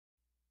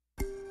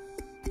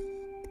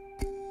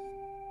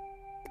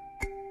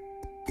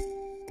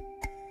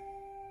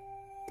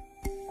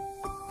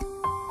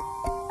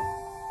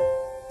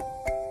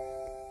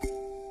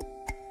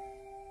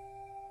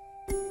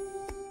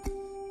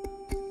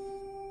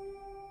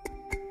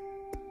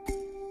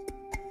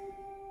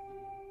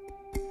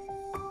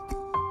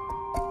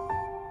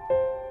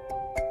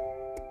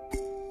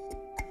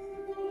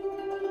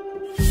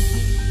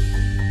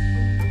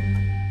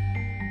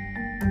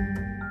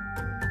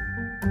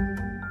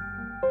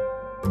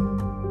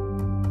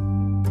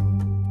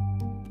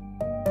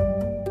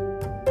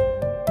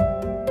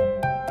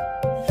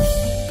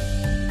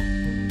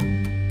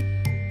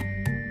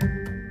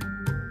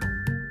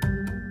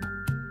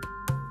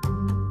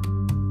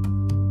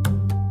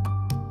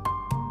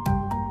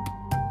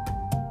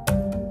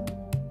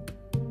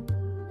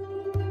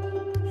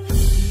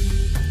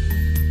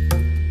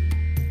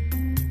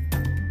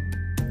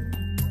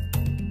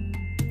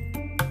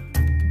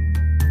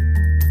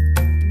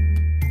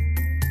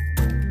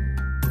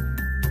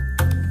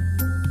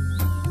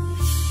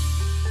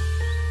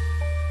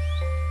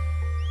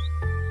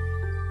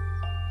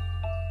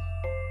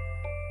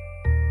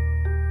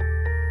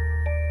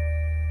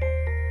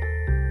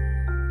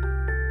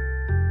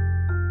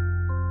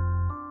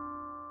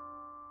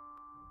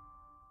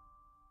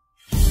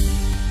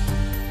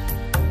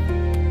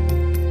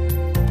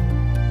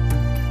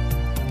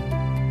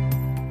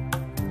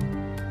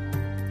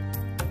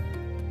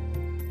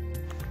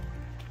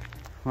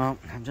Well,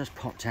 I've just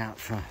popped out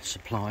for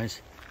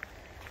supplies.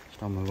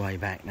 Just on my way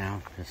back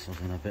now, because I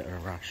was in a bit of a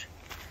rush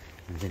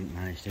and didn't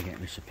manage to get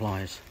my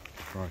supplies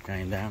before I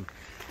came down.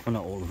 Well,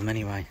 not all of them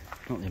anyway,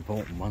 not the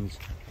important ones.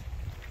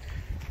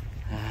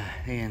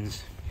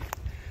 Ian's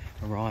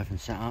arrived and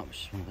set up,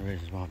 which is one of the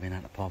reasons why I've been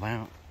able to pop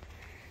out.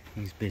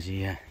 He's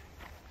busy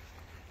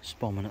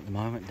spomming at the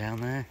moment down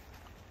there.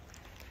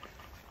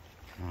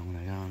 So I'm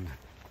going to go and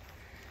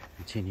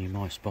continue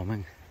my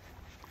spomming.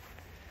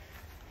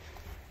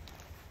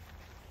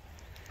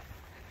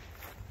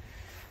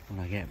 When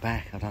I get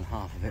back, I've done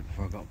half of it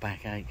before I got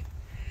backache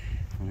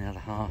on the other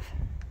half.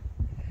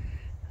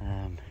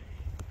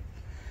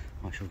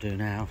 I shall do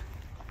now.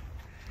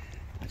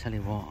 I tell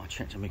you what, I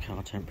checked on my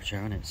car temperature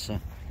and it's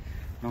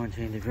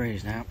 19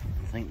 degrees now.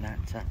 I think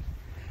that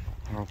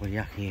horrible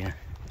yucky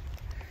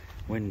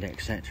wind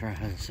etc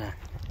has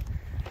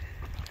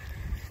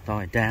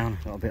died down,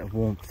 got a bit of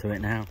warmth to it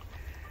now.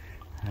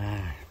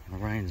 The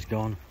rain's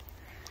gone.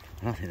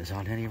 I don't think there's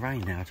hardly any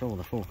rain now at all.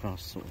 The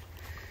forecast sort of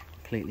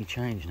completely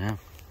changed now,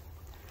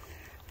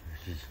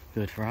 which is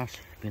good for us.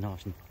 Be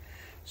nice and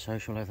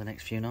social over the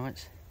next few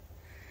nights.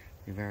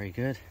 Be very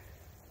good,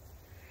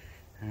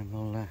 and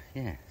we'll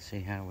yeah,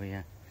 see how we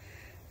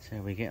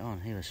get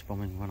on. He was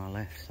spomming when I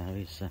left, so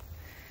he's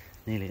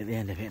nearly at the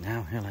end of it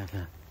now.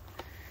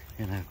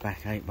 He'll have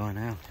backache by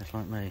now, just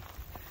like me.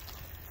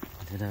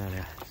 I did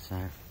earlier. So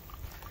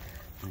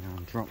I'm going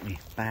to drop my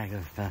bag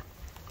of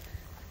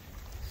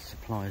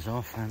supplies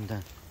off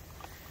and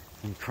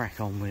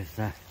crack on with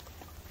the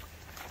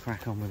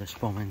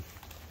spomming,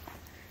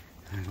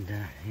 and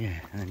yeah,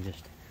 and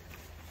just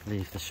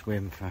leave the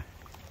swim for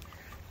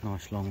a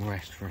nice long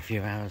rest for a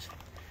few hours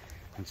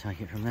and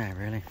take it from there,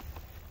 really.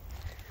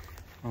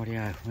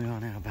 Rightio, we are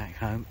now back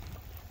home.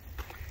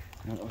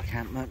 A little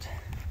encampment.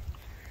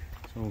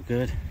 It's all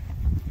good.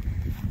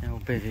 The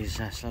old bivvy's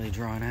slowly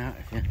drying out.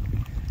 If you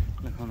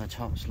look on the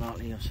top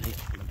slightly, you'll see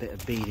a bit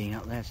of beading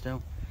up there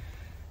still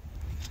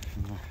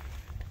from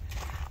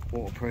the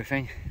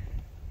waterproofing.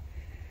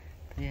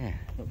 But yeah,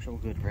 looks all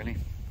good really.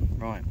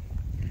 Right,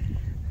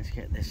 let's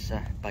get this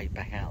bait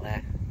back out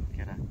there.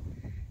 Get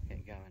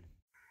going.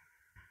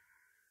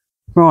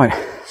 Right,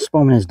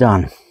 spomming is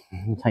done.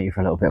 I'll take you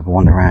for a little bit of a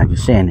wander around. You're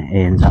seeing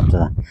Ian's up to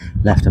the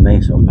left of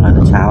me, sort of below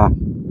the tower.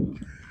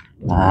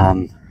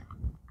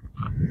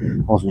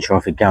 Wasn't sure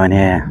if he'd go in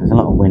here. There's a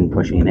lot of wind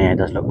pushing in here. It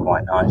does look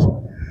quite nice.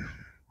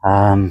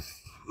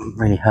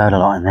 Really heard a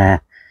lot in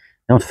there.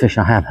 The odd fish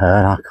I have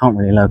heard, I can't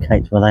really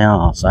locate where they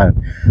are, so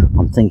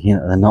I'm thinking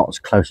that they're not as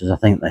close as I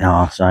think they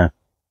are. So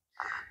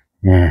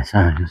yeah,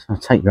 so I'll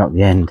take you up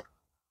the end.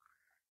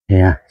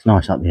 Yeah, it's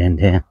nice up the end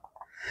here.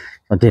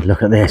 I did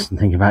look at this and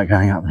think about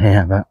going up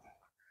here, but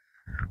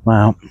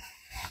well,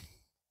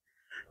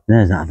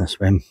 there's that other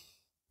swim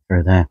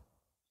through there.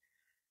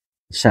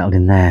 It's settled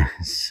in there.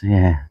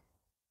 Yeah,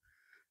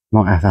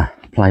 might have a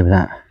play with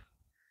that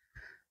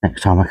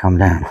next time I come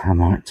down. I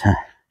might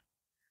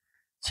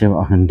see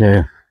what I can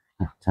do.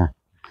 But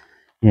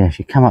yeah, if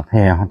you come up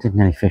here, I did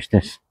nearly fish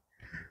this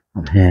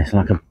up here. It's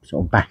like a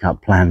sort of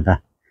backup plan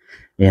for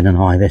Ian and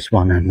I. This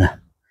one and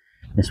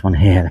this one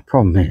here. The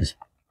problem is,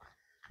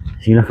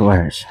 if you look at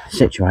where it's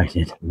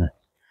situated,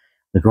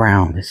 the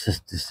ground, it's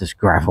just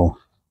gravel.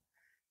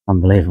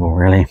 Unbelievable,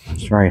 really.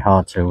 It's very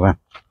hard to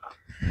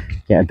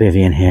get a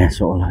bivvy in here,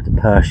 sort of like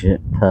to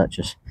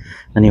purchase.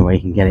 Anyway,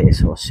 you can get it is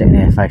sort of sitting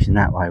here facing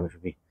that way, which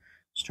would be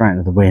straight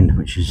into the wind,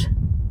 which is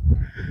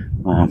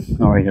well,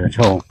 not very good at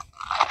all.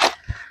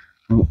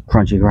 Ooh,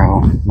 crunchy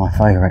gravel, my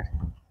favourite.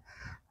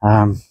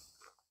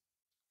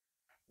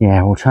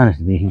 Yeah,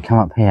 alternatively, you can come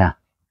up here.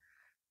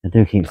 I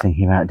do keep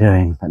thinking about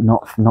doing, but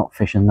not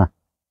fishing the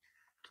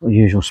sort of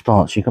usual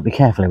spots. You've got to be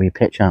careful where you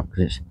pitch up,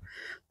 because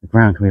the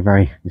ground can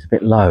be it's a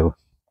bit low,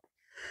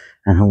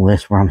 and all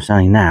this where I'm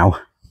standing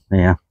now,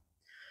 yeah,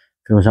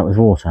 fills up with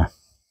water.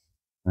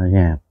 So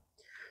yeah,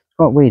 it's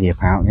quite weedy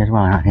apparently as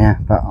well out here.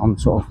 But I'm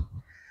sort of,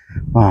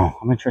 well,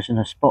 I'm interested in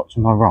the spots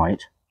on my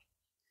right,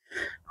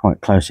 quite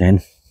close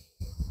in,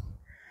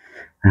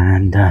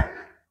 and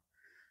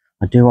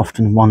I do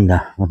often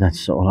wonder whether to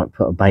sort of like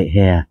put a bait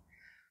here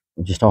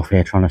or just off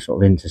here, trying to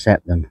sort of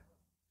intercept them.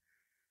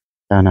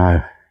 Don't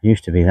know.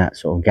 Used to be that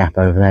sort of gap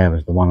over there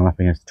was the one up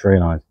against the tree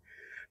lines.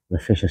 The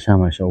fish are so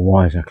much sort of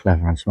wiser,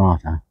 clever and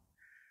smarter.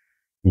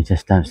 You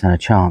just don't stand a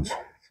chance.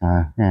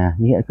 So yeah,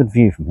 you get a good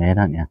view from here,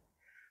 don't you?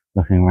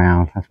 Looking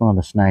around. That's one of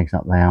the snags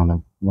up there on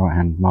the right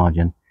hand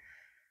margin.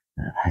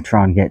 I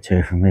try and get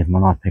to from even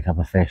when I pick up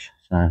a fish.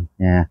 So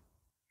yeah,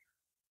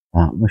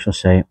 but we shall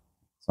see.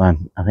 So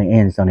I think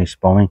Ian's done his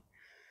spomming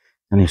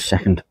on his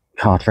second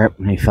car trip,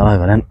 and he fell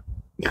over then.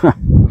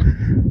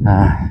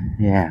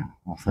 Yeah,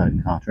 or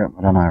third car trip,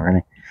 I don't know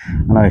really.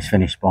 I know he's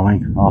finished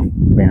spomming.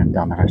 I've been and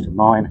done the rest of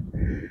mine.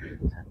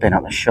 Been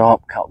up the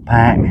shop, cut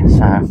back,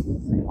 so I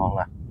think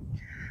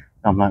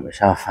I'll make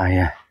myself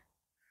a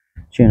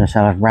tuna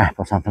salad wrap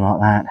or something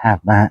like that.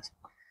 Have that.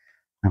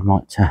 I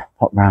might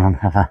pop round and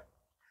have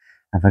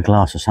a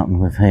glass or something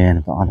with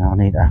Ian, but I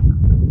need to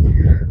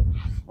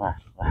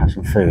have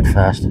some food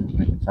first.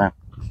 So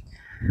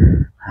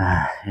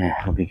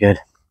yeah, it'll be good.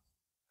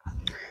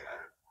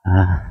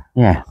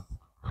 Yeah,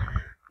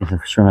 give the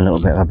swim a little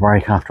bit of a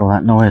break after all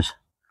that noise.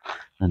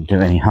 Doesn't do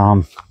any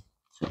harm.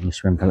 Sit and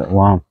swim for a little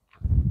while,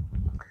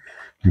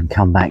 and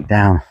come back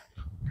down.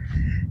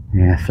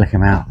 Yeah, flick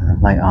them out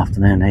late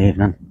afternoon,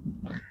 evening,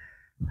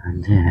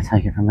 and yeah,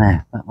 take it from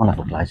there. But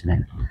wonderful place, isn't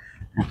it?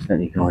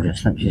 Absolutely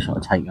gorgeous. Let me just sort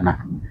of take you on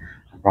a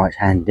right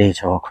hand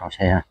detour across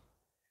here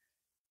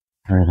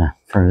through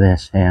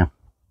this here.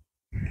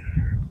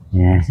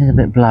 Yeah, this is a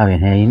bit blowy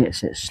in here. You need to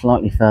sit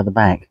slightly further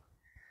back,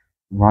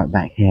 right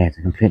back here,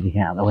 to completely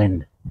get out of the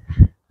wind.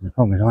 And the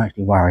problem is I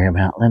actually worry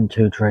about them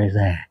two trees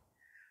there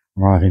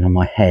arriving on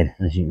my head.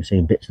 As you can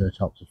see, bits of the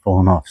tops have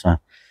fallen off, so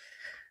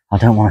I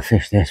don't want to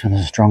fish this when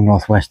there's a strong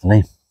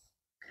northwesterly.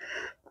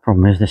 The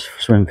problem is this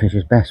swim fish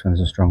is best when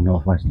there's a strong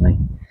northwesterly.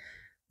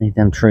 Need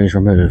them trees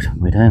removed.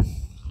 We do.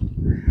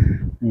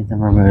 Need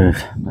them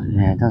removed. But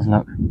yeah, it does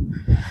look,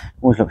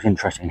 always looks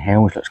interesting here,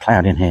 always looks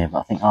cloudy in here, but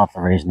I think half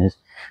the reason is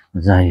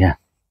there's a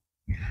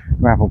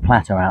gravel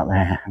plateau out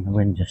there, and the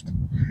wind just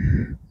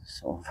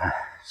sort of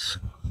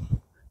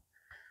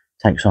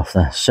takes off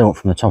the silt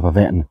from the top of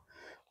it and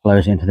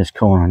blows it into this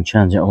corner and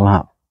churns it all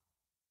up.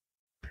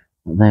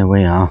 But there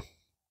we are,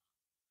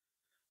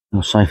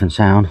 all safe and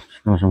sound.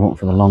 Just walk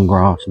through the long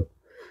grass and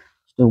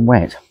still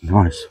wet.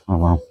 Nice. Oh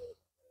well.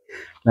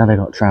 Now they've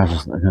got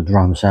trousers that are going to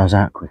dry themselves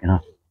out quick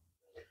enough.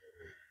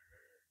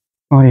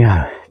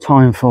 Rightio,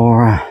 time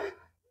for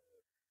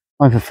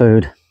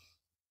food.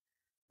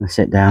 Let's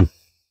sit down.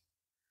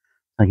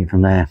 Take it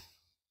from there.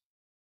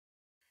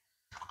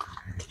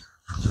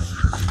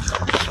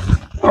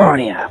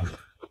 Rightio.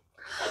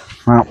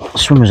 Well,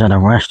 swimmers had a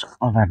rest.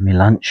 I've had my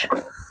lunch.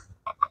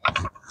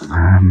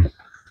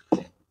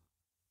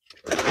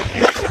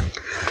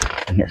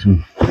 Get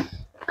some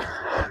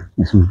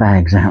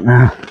bags out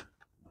now.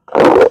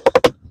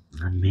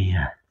 And me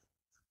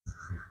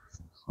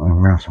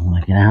whatever else I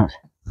want to get out.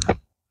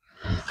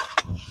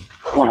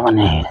 What do I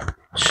need?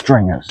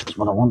 Stringers. That's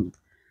what I want.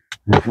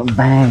 I've got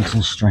bags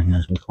and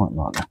stringers. We quite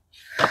like that.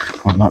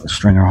 Quite like the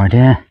stringer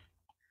idea.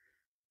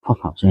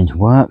 Pop-ups into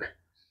work.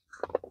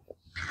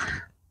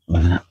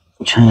 We're going to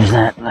change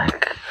that. The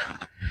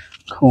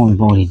corn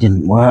body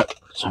didn't work,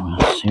 so we'll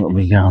see what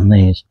we got on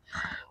these.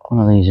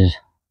 One of these is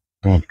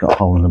dead, got a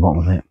hole in the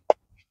bottom of it.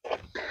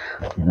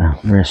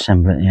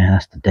 Reassemble it. Yeah,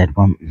 that's the dead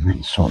one.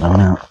 Let's sort them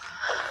out.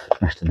 The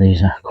rest of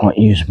these are quite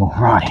usable.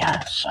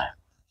 Rightio, so.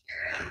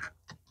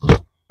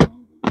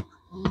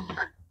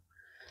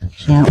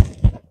 Yeah.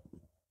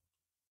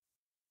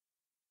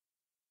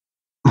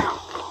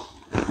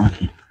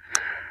 Okay.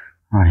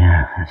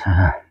 Rightio, let's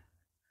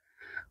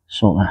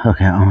sort that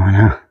hook out on right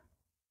now.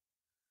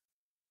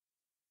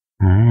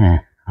 Oh yeah,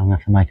 I'm going to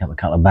have to make up a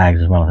couple of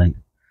bags as well, I think.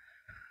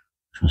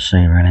 Which we'll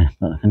see really.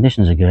 But the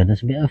conditions are good.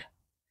 There's a bit of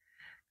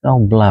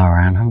old blow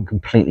around. I haven't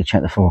completely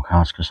checked the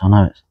forecast because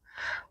I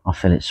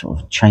feel it's sort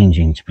of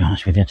changing, to be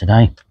honest with you,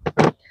 today.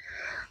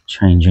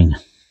 Changing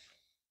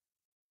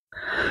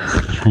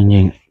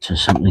to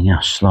something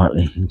else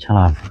slightly. You can tell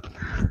I've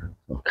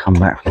come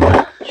back from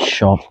the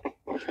shop.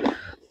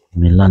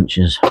 My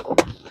lunches.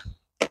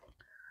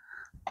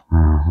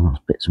 Lots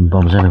of bits and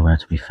bobs everywhere,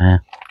 to be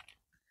fair.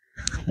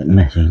 A bit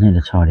messy. Need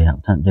to tidy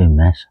up. Don't do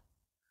mess,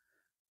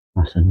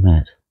 must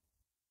admit.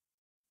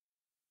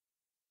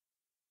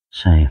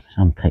 So let's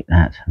unpick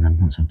that, and then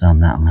once I've done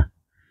that, I'm going to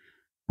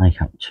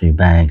make up 2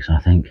 bags, I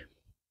think.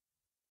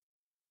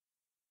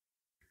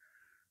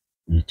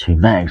 There's 2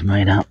 bags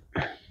made up.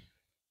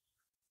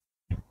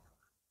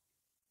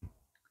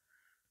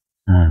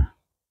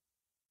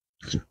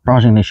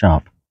 Surprisingly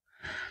sharp.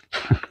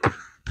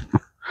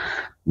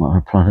 Might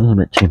have applied a little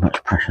bit too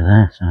much pressure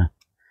there, so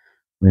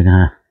we're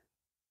going to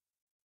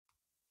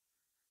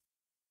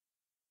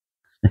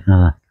stick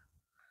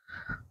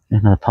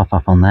another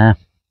pop-up on there.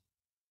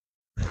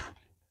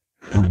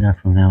 We'll go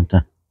from the old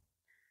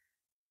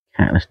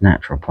Catalyst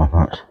Natural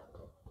pop-ups.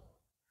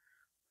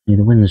 See,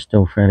 the wind's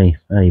still fairly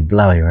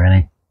blowy,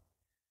 really.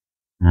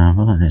 I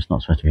don't think it's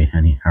not supposed to be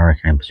any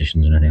hurricane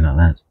positions or anything like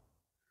that.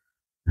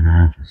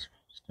 It's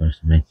supposed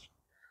to be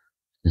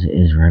as it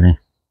is, really.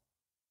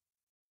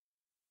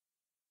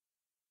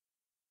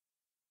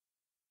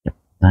 Yep,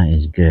 that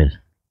is good.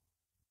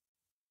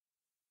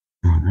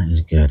 Oh, that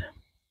is good.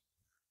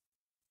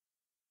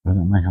 We're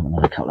going to make up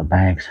another couple of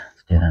bags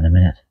to do that in a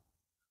minute.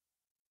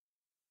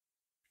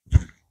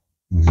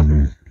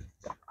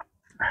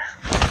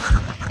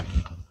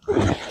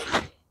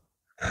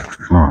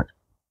 Alright.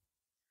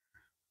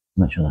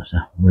 Make sure that's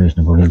a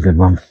reasonably good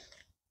one.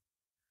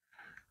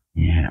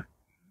 Yeah.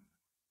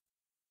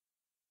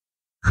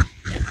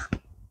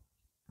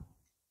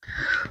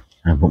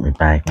 I bought my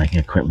bag making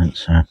equipment,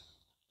 so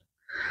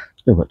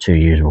still got 2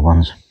 usable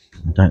ones.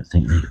 I don't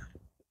think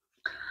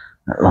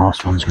that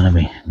last one's going to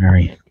be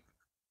very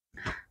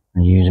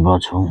usable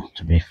at all,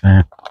 to be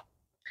fair.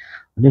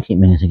 I do keep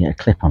meaning to get a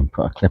clip on,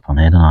 put a clip on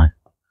here, don't I?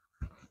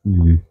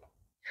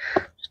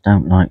 Just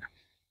don't like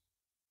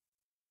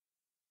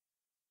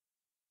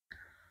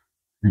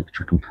an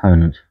extra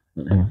component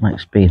that will make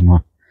speed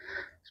my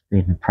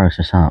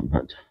process up.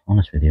 But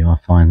honest with you, I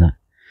find that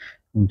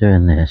I'm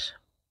doing this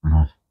and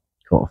I've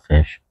caught a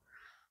fish.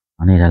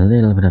 I need a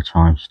little bit of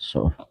time to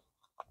sort of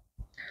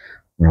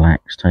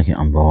relax, take it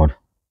on board.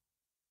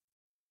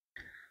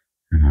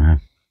 You know,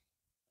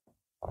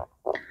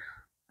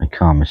 I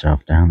calm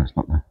myself down. That's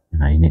not the, you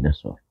know, you need to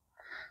sort of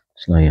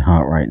slow your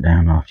heart rate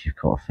down after you've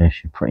caught a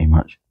fish. You pretty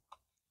much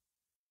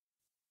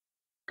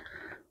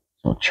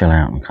sort of chill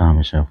out and calm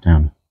yourself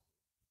down.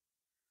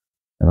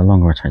 But the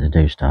longer I take to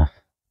do stuff,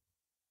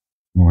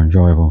 the more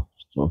enjoyable.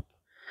 Just sort of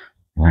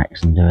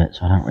relax and do it,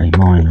 so I don't really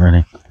mind,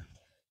 really.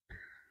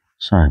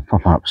 So,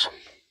 pop-ups.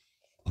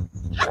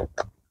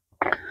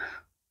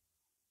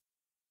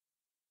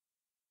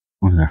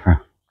 What did I go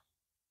for?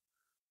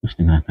 Just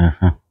going to go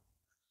for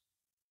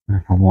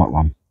a white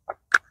one.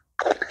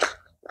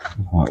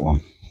 White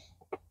one.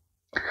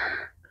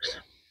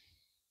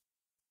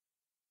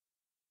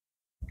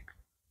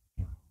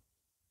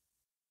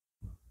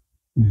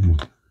 Nice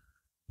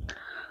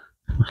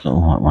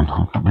little white one.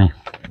 I've got my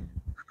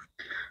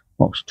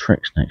box of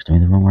tricks next to me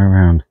the wrong way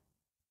around.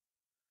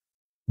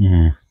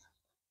 Yeah.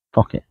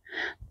 Pocket.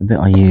 The bit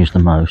I use the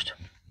most.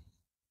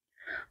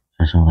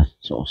 There's all the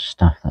sort of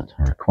stuff that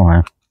I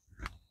require.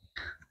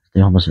 It's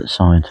the opposite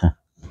side to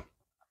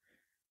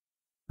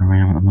where I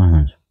am at the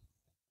moment.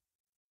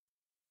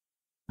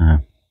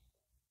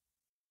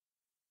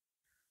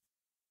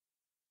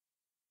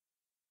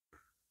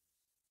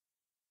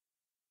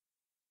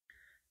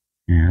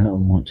 Yeah, little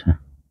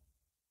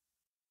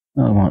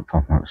white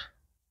pop-ups.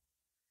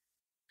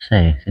 See,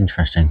 it's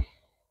interesting.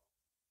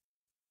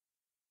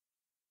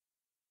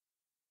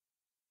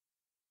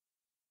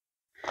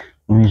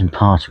 I'm using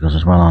particles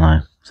as well,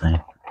 aren't I? See,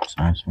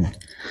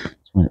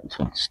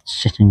 so it's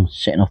sitting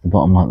off the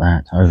bottom like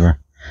that over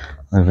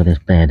this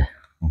bed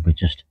will be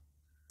just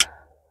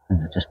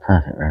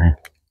perfect, really.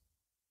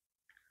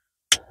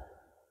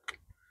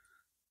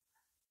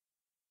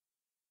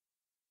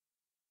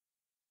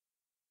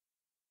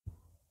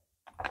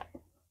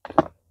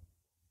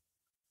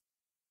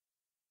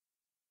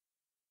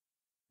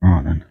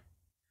 Right then,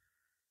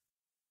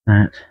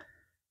 that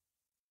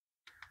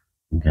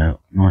can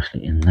go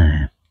nicely in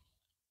there.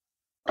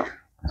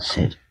 That's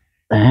it.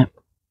 There,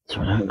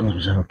 so I don't cause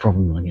myself a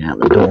problem when I get out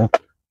the door.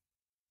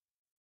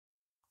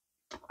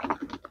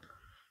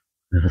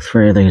 Over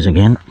 3 of these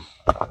again.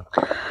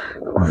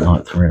 I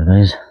like 3 of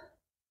these.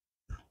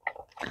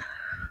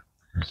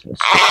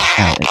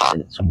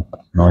 It's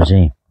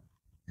noisy.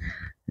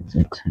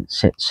 It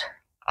sits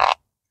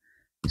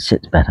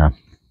better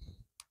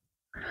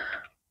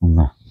on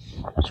the,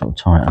 I sort of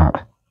tie it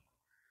up.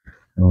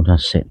 It all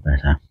does sit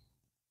better.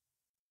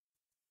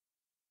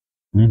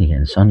 I'm nearly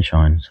getting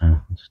sunshine, so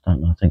I just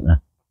don't know. I think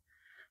the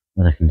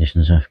weather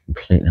conditions have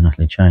completely and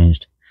utterly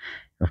changed.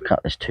 If I've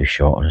cut this too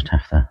short, I'll just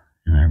have to,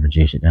 you know,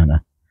 reduce it down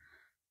to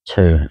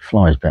 2. It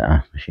flies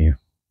better if you a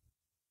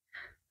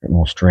bit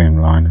more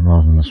streamlined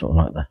rather than the sort of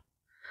like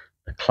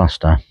the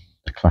cluster.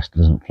 The cluster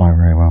doesn't fly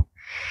very well.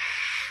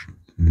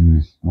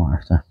 Might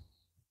have to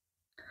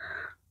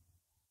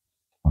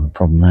find a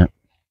problem there.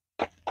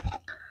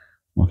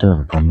 What I do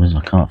have a problem is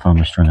I can't find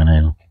my stringer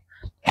needle.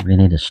 I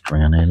really need a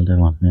stringer needle,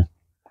 do I? Yeah.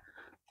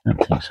 I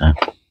don't think so.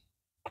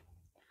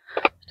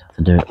 Just have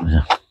to do it with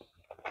a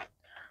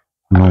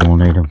normal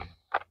needle.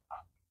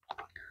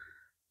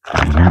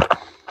 There we go.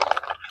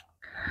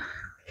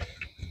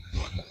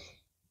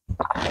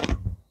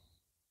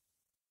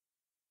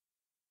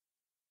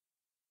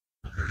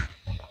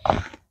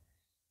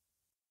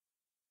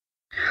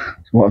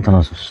 So what I've done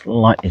is I've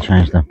slightly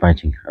changed the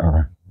baiting or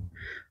the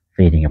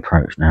feeding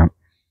approach now.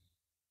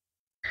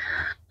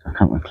 So I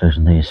come to the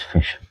conclusion these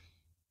fish,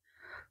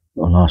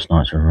 well, last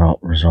night's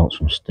results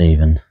from Steve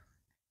and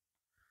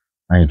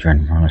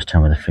Adrian more or less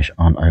tell me the fish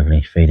aren't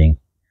overly feeding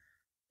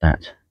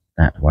that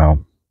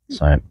well.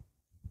 So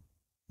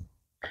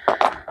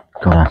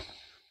got to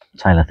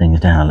tailor things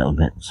down a little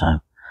bit. So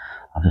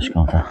I've just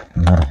gone for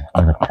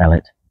another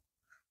pellet.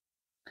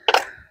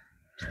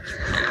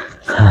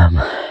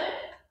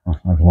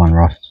 Over one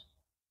rod,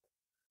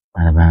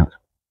 and about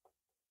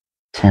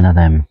 10 of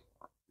them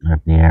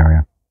over the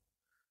area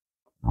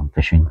I'm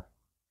fishing,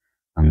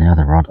 and the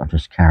other rod I've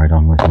just carried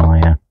on with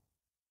my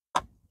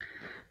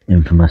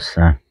infamous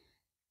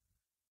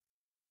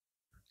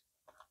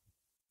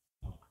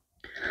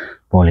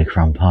boilie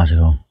crumb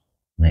particle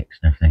mix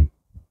and everything.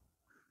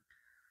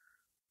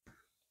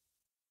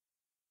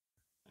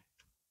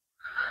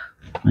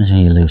 That's how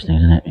you lose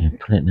things, isn't it? You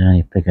put it down,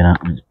 you pick it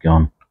up, and it's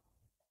gone.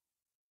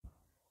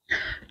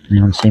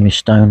 Anyone see my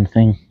stone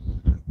thing?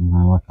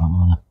 No, I can't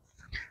either.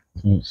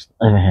 See, it's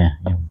over here.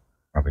 Yeah,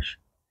 rubbish.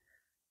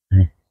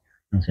 Hey,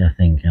 can't see a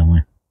thing, can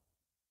we?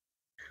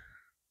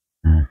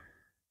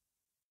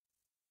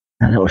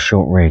 That little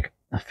short rig,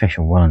 the fish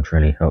are well and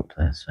truly hooked.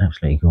 That's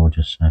absolutely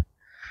gorgeous. So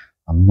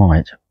I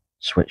might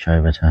switch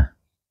over to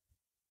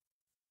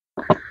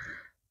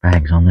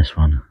bags on this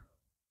one.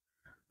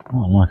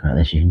 What I like about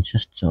this, you can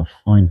just sort of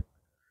fine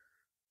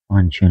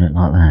tune it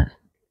like that.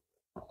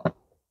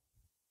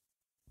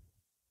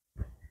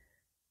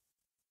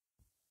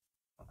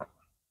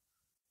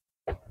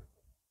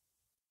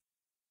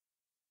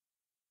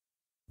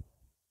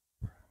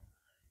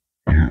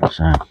 Yeah, Right,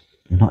 so I'm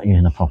not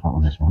using the pop-up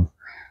on this one.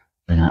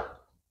 We're going to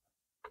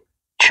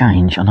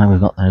change. I know we've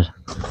got those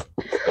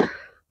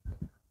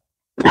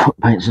hook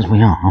baits as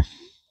we are.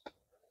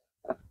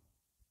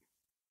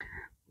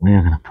 We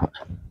are going to put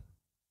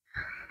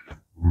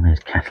one of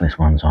these catalyst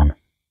ones on.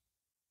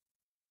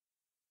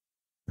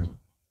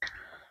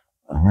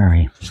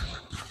 Very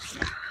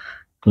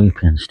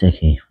gloopy and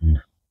sticky and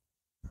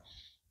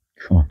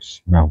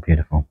smell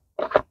beautiful.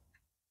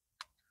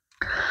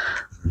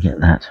 Get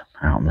that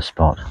out on the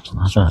spot.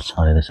 I'll try to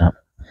tidy this up.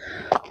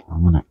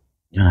 I'm gonna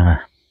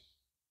have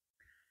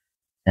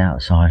a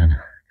outside and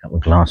a couple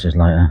of glasses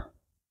later.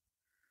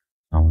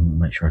 I'll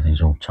make sure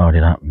everything's all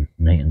tidied up and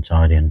neat and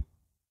tidy and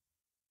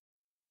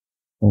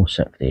all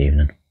set for the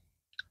evening.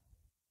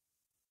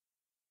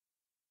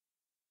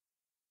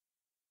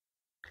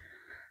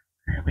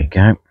 There we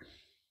go.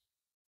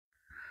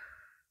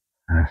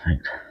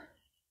 Perfect.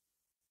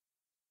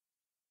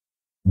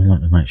 We like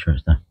to make sure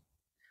it's the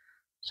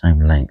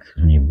same length,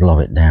 because when you blob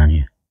it down,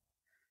 you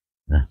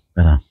the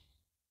better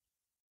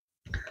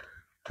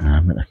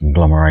the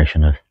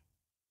conglomeration of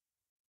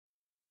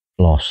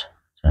floss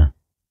to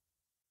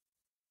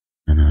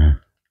and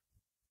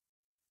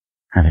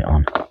have it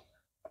on.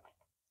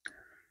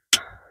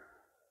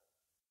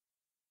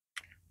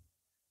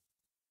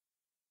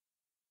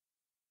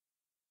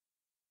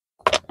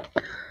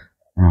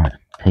 Right,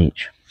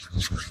 peach.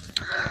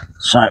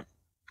 So,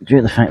 due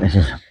to the fact this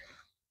is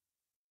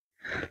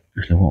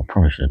actually what I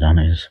probably should have done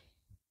is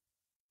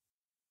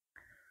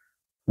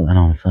put that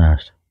on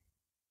first.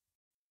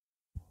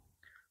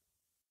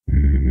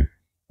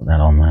 Put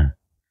that on there.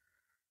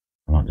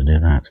 I like to do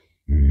that.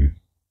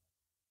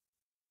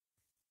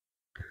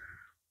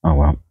 Oh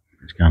well,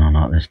 it's going on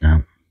like this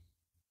now.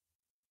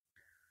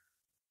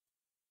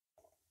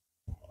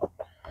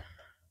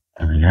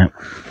 There we go.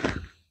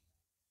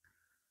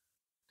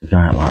 To go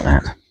out like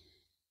that.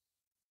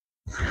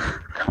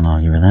 Can't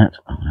argue with that.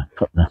 I'm going to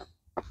put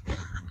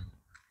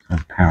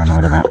I'm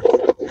paranoid about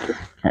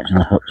catching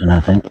the hooks and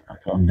everything. I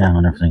put them down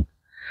on everything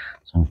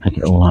so I can pick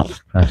it all up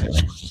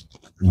perfectly.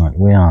 Right,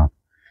 we are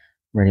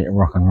ready to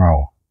rock and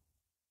roll.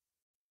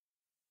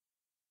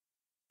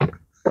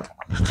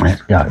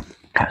 Let's go.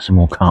 Catch some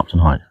more carp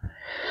tonight.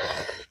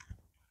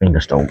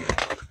 Finger stall.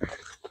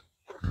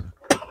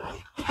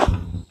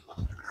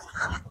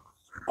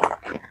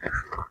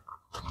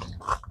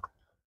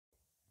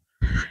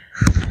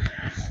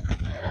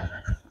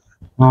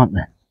 Right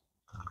then,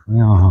 we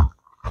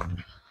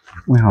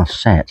are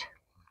set.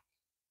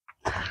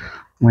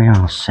 We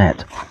are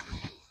set.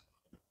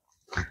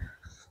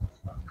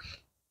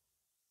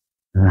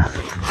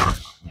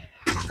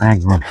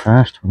 Bag rod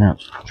first without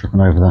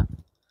tripping over the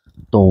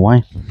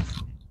doorway.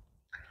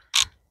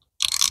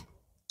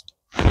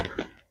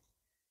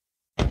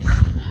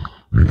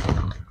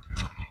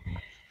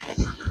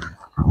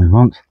 What we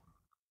want.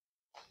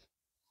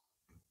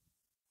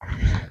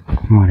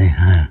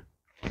 Righty-ho.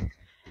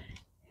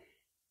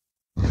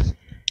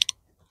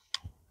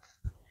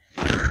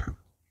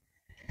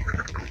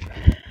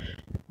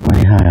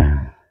 Righty-ho.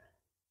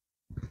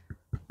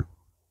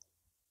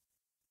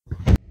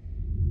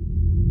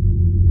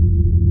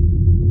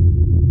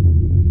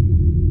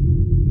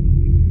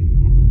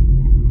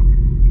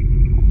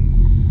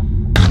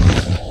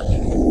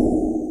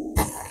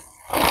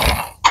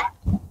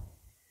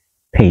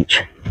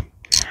 Peach.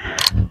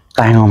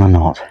 Bang on the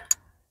knot.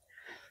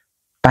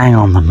 Bang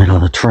on the middle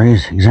of the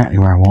trees, exactly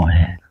where I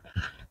wanted it.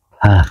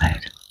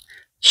 Perfect.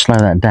 Slow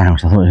that down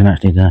because I thought it was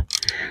going to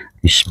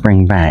actually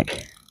spring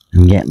back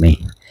and get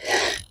me.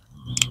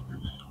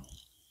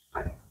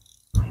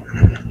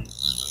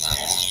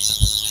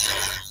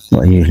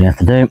 What I usually have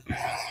to do.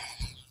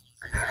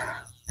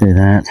 Do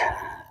that.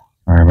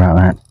 Sorry about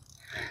that.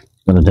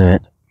 Got to do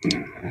it.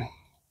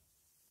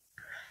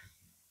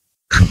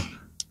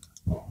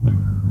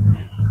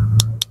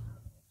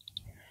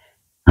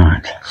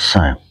 Right,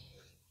 so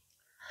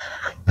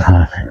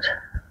perfect.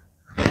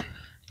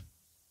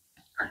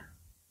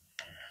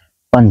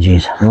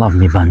 Bungees, love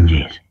me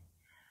bungees.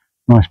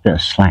 Nice bit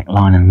of slack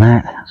line in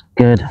that, that's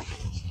good.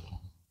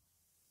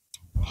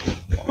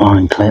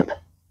 Line clip,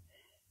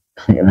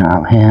 clip that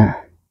up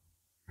here.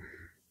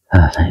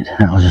 Perfect,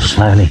 that'll just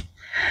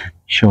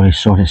surely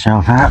sort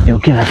itself out. It'll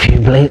give a few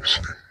bleeps,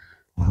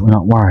 but we're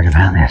not worried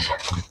about this.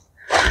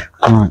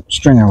 Right,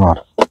 stringer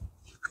rod.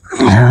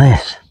 Now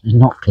this is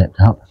not clipped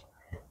up.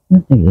 I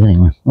don't think it is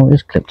anyway. Oh, it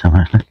is clipped up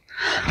actually.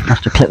 I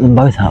have to clip them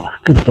both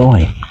up. Good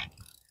boy.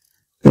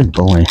 Good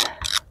boy.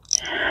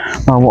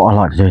 Well, what I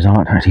like to do is I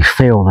like to actually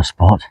feel the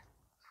spot,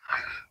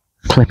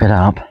 clip it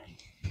up,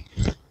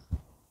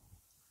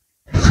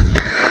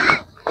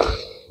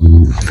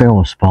 feel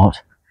the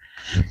spot,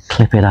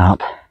 clip it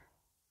up.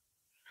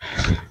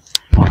 I've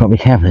got to be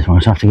careful this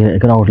one, so I have to give it a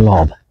good old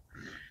lob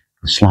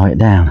and slow it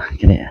down,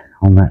 get it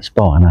on that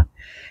spot and an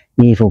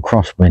evil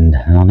crosswind,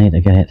 and I need to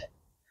get it.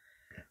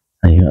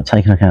 So you've got to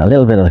take into account a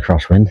little bit of the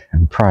crosswind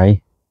and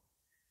pray.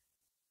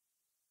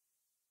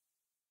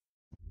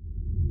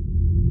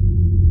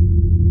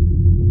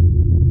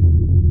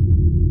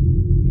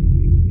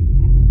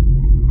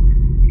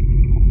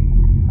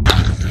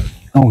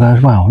 All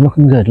goes well.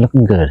 Looking good,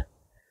 looking good.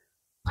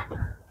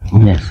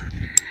 Yes,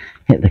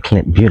 hit the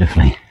clip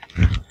beautifully.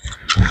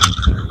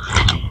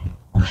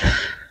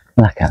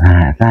 Look at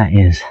that. That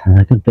is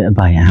a good bit of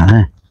bait out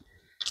there.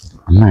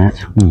 And that,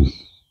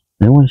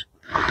 they always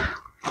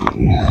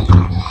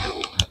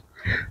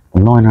the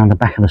line around the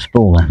back of the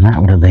spool. Then that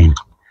would have been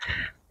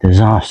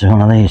disaster.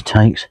 One of these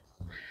takes.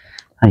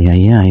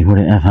 Hey, would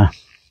it ever?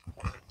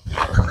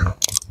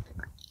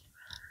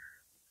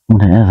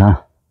 Would it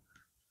ever?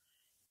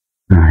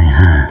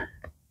 Right,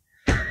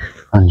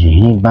 bungee.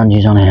 You need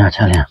bungees on here, I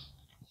tell you.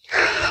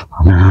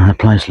 I've never had a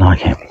place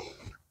like it.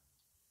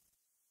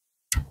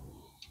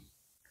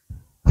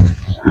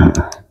 So,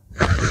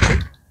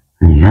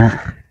 there you go.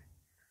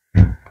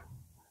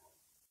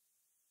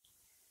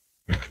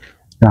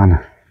 Done.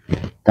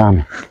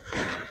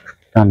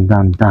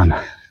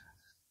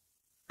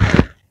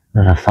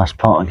 There's a fuss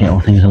pot to get all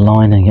things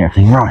aligned and get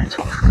everything right.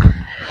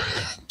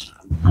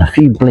 And a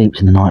few bleeps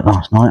in the night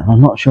last night.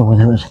 I'm not sure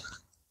whether it was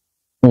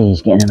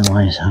these getting in the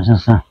way, so I was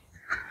just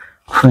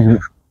bring them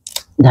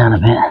down a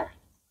bit.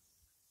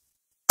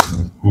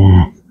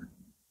 Yeah.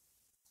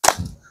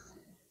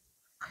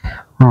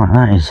 Right,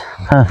 that is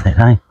perfect,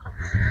 eh?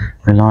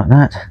 We like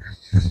that.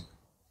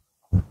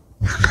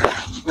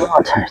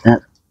 I'll taste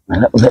that a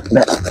little bit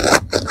better.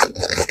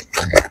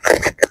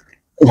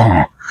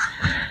 Yeah.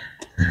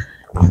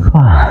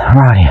 Oh,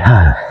 righty-ho.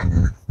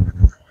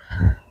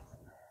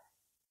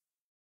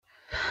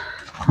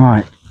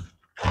 Right.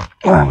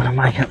 Well, I'm going to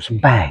make up some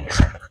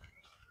bags.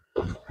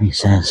 He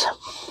says,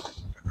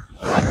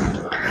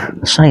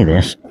 I say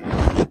this,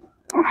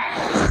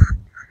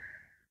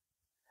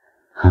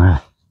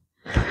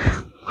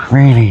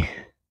 really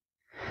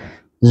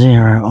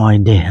zero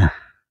idea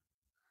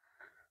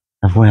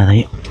of where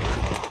the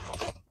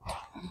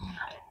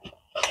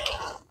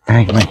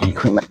bag making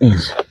equipment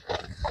is.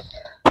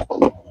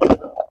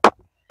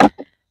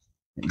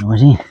 Bit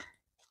noisy.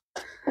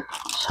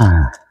 So,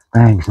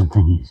 bags and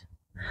things.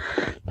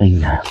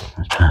 Bingo.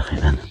 That's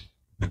perfect then.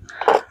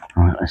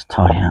 Alright, let's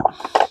tidy up.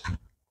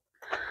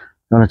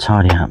 Gotta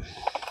tidy up.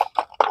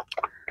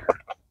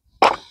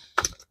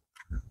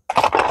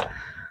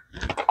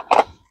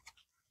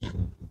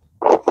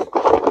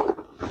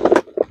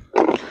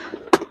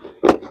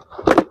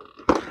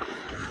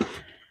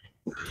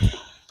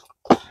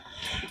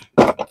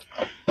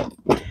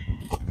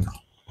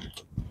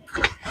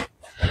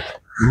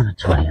 Gotta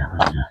tidy up.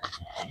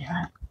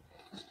 Yeah.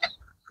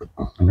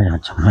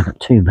 I've got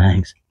 2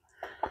 bags.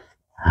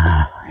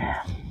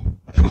 Yeah.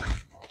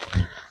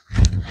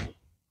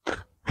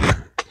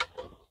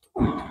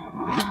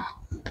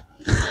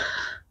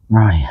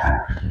 Right,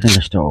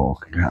 finish the door,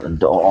 go out the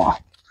door.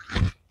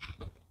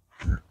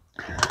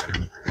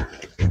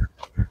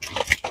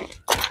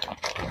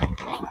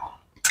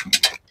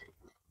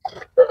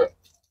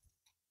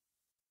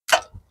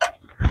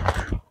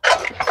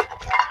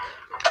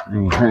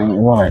 And you hang your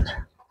wallet.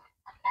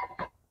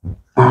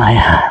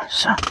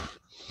 So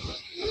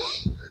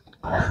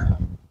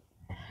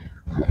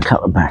a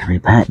couple of battery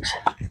packs.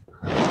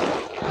 I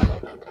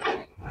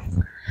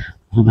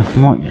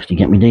might just to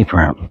get me deeper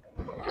out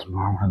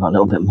tomorrow. I've got a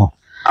little bit more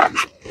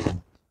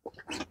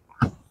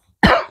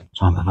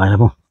time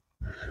available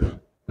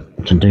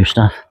to do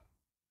stuff.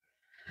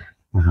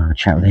 We're going to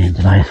chat with Ian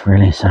today,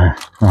 really. So,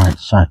 right,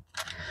 so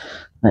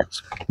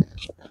let's.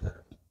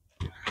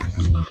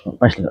 I've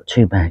basically got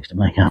 2 bags to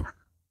make up.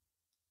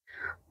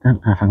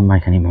 Don't know if I can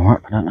make any more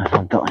up. I don't know if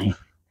I've got any.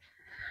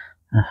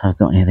 If I've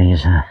got any of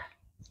these.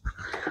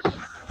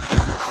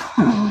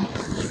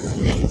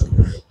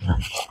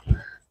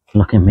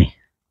 Look in me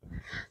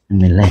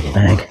leg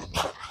bag.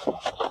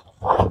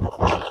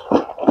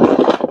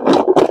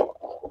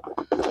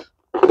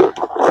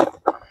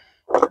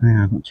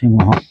 Yeah, I've got 2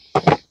 more.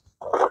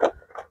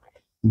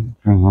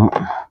 3 more.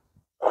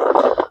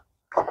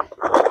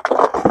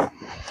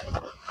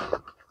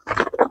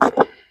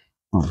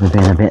 Might be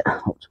being a bit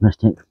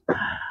optimistic.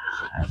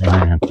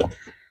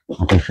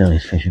 I do feel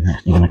these fish are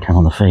actually going to come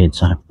on the feed,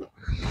 so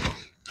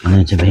I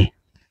need to be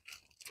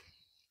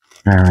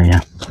very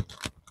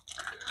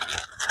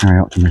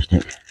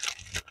optimistic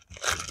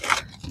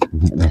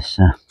and get this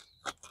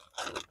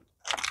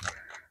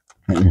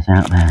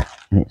out there,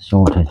 get it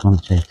sorted. 1,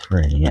 2,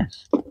 3,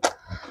 yes.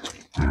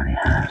 Already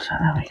have, so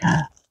there we go.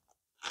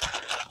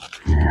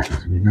 Yeah,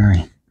 that's be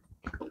very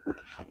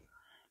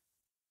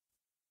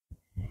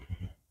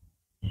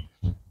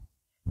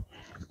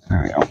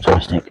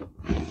optimistic.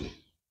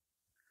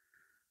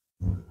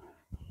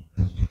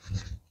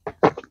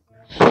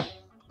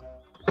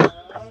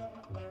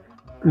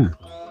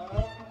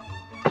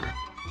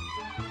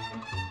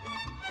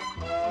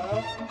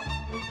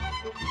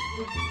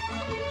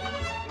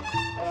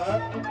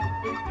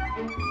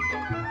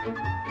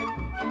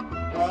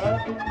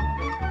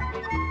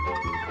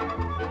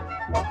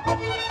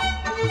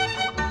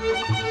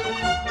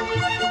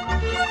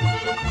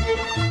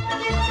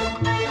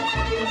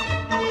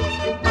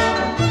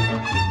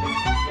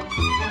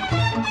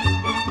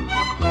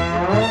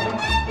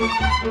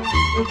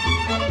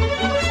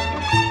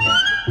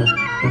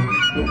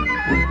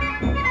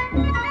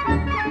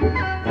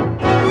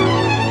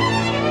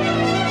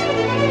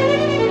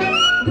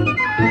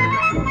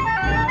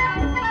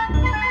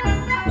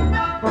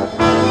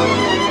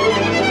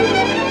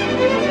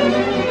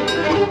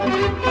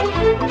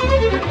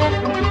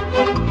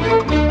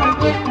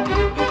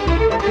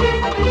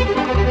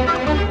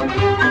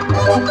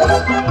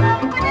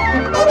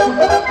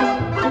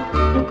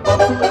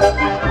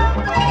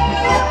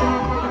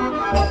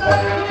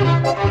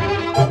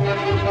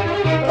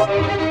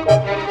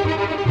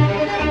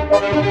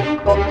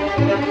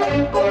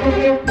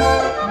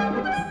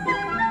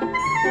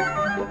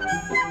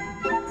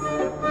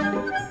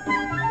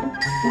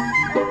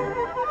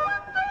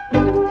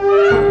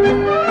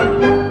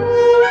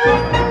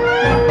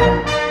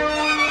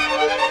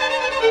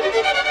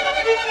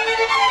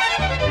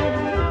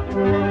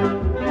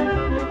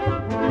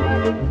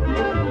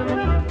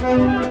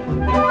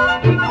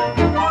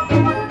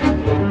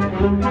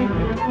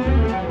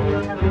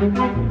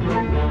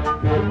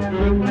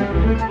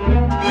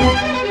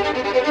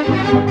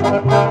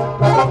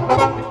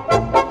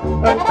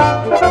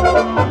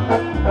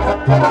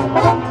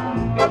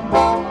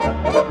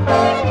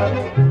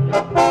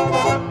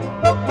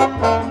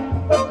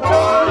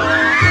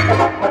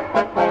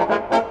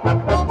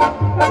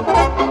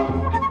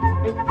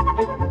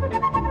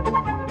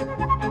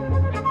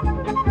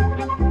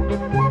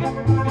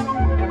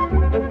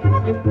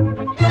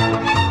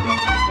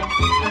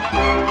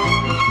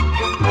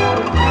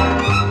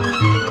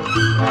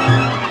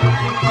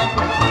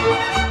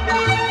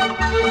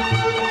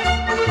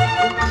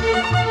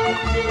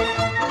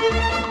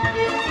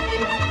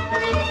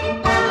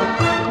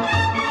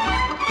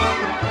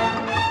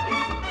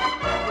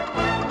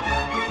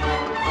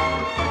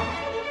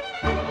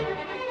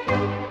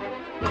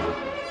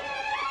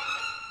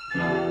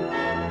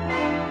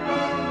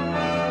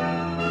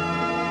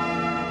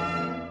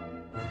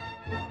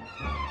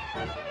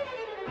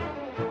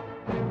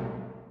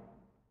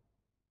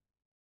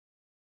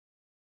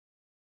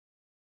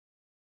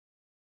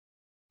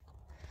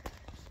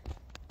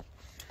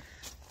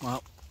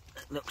 Well,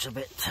 it looks a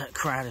bit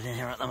crowded in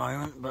here at the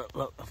moment, but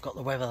look, I've got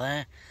the weather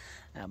there.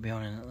 That'll be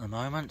on in at the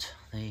moment.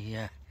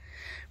 The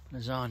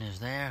lasagna's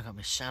there. I've got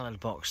my salad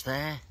box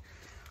there.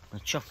 My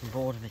chopping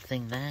board and my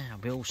thing there. I'll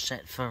be all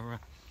set for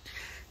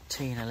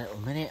tea in a little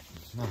minute.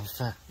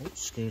 Oops,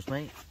 excuse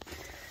me.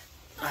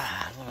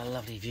 What a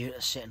lovely view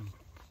to sit and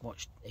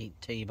eat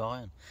tea by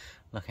and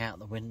look out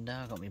the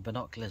window. I've got my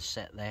binoculars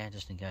set there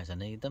just in case I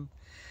need them.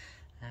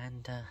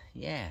 And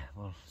yeah,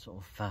 we'll sort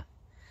of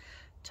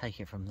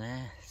take it from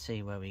there,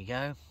 see where we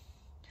go.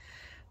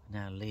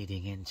 Now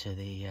leading into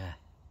the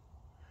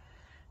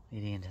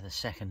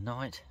second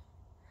night.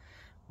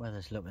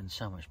 Weather's looking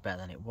so much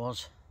better than it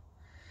was,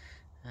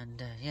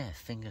 and yeah,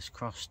 fingers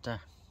crossed,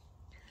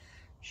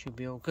 should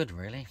be all good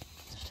really.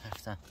 Just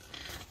have to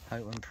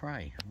hope and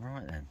pray.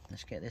 Right then,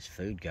 let's get this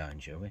food going,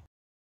 shall we?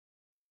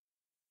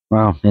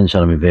 Well, the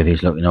inside of my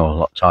bivvy's looking all a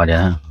lot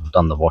tidier. I've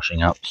done the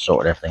washing up,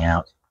 sorted everything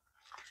out.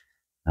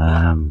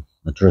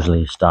 The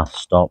drizzly stuff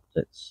stopped.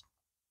 It's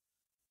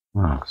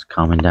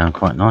calming down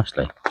quite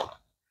nicely.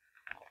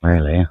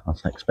 Really, I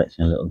was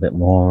expecting a little bit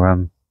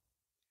more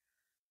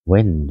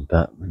wind,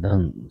 but it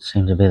doesn't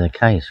seem to be the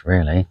case,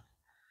 really.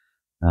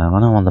 I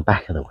know I'm on the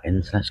back of the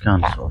wind, so let's go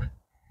and sort of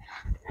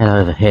head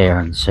over here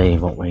and see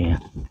what we're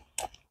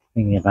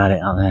thinking about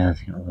it up there. I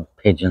think the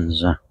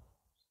pigeons are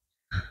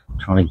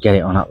trying to get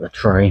it on up the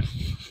tree.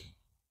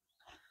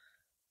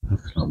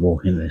 It's like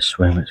walking this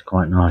swim, it's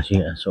quite nice. You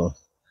get a sort of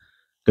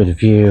good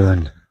view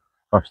and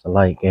across the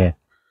lake here.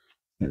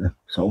 Get the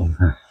sort of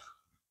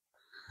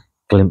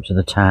glimpse of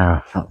the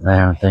tower up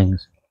there and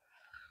things.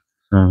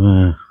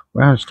 So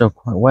ground's still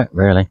quite wet,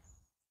 really.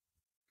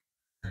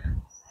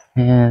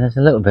 Yeah, there's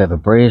a little bit of a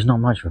breeze, not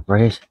much of a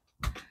breeze,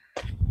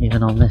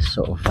 even on this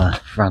sort of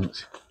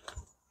front.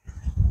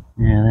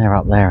 Yeah, they're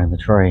up there in the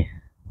tree.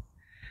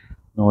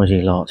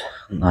 Noisy lot,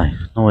 aren't they?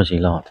 Noisy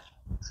lot.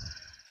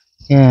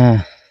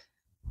 Yeah,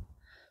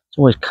 it's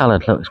always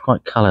coloured. Look, it's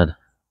quite coloured.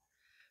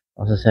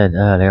 As I said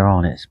earlier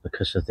on, it's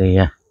because of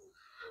the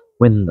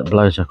wind that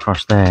blows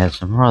across there. There's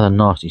some rather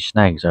nasty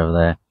snags over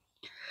there.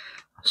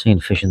 I've seen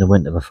fish in the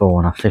winter before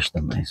when I fished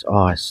them. It's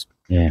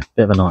yeah, a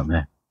bit of a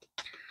nightmare.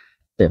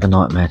 Bit of a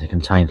nightmare to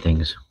contain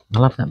things. I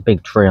love that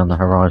big tree on the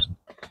horizon.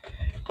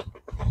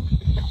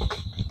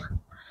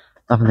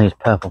 Loving these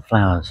purple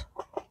flowers.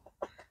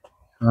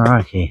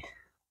 Alrighty.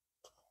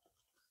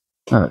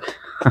 Look.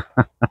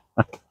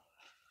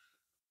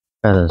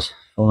 Feathers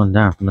falling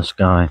down from the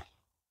sky.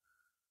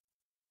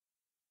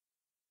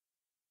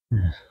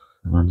 Yes,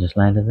 one just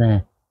landed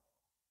there.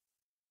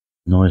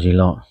 Noisy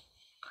lot.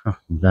 Oh,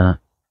 better.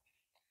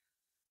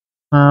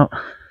 Well,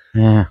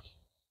 yeah.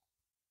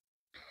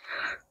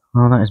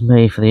 Well, that is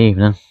me for the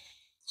evening.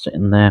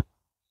 Sitting there.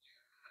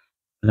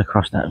 And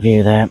across that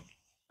view there.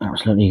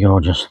 Absolutely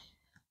gorgeous.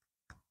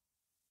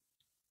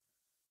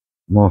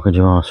 What more could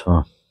you ask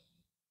for?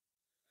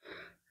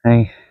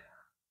 Hey.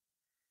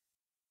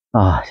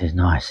 Oh, it is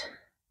nice.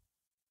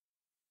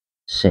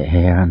 Sit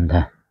here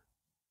and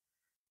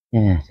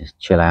yeah, just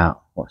chill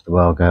out, watch the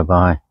world go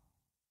by,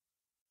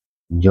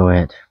 enjoy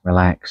it,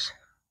 relax,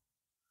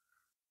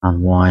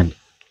 unwind,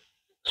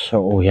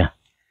 sort all your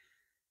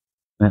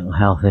mental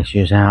health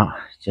issues out.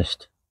 It's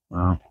just,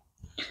 well,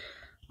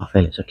 I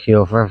feel it's a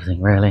cure for everything,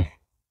 really,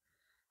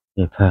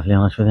 to be perfectly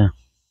honest with you.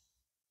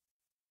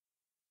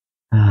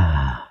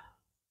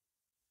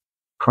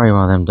 Pray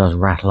one of them does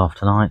rattle off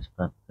tonight,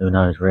 but who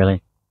knows,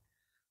 really.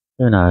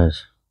 Who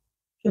knows?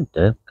 Should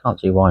do, can't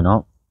see why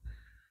not.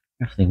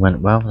 Everything went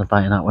well, the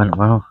baiting up went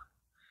well,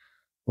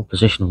 all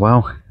positioned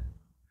well,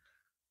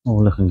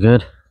 all looking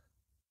good.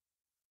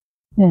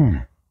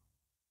 Yeah,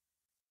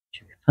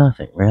 should be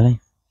perfect, really.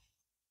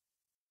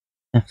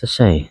 Have to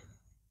see.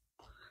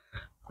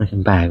 We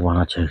can bag one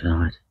or two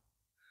tonight.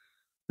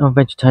 Oh,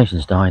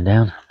 vegetation's dying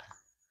down.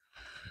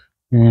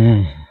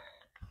 Yeah,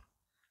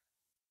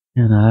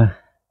 you know,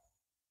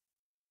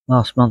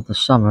 last month of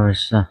summer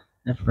is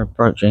ever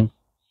approaching.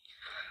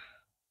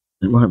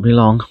 It won't be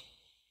long.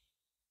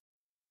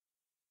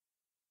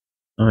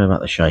 Sorry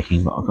about the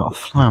shaking, but I've got a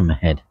fly on my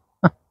head.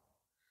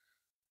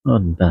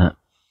 Wouldn't bet.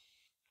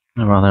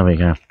 Oh, well, there we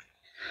go.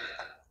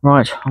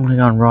 Right, I'm going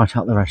to go and write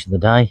up the rest of the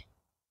day.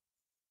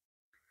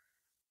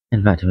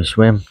 Head back to my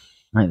swim.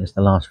 Make this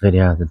the last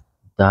video of the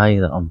day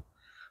that I'm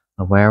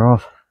aware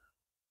of.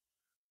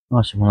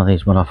 Nice one of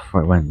these went off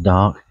before it went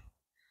dark.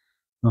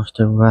 Nice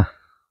to,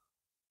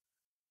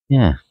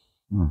 yeah.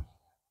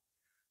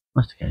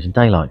 Nice to catch a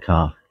daylight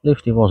carp.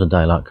 Lucy was a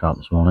daylight carp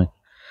this morning,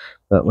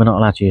 but we're not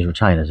allowed to use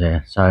retainers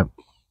here, so.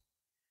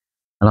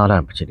 And I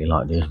don't particularly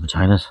like to use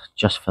retainers,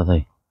 just for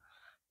the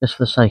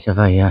sake of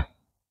a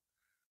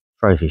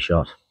trophy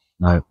shot.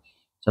 No,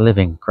 it's a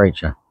living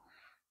creature.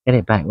 Get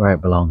it back where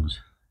it belongs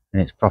in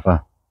its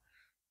proper,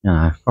 you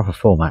know, proper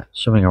format,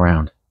 swimming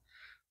around,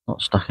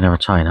 not stuck in a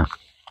retainer.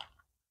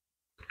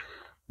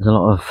 There's a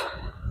lot of,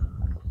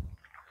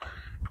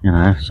 you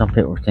know, some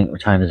people think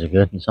retainers are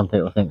good and some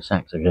people think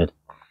sacks are good.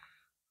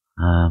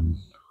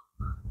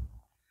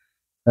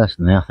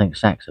 Personally, I think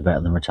sacks are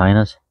better than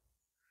retainers.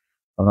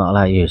 I'm not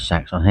allowed to use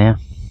sacks on here.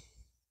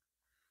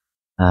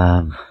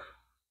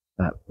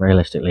 But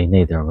realistically,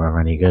 neither of them are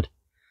any good.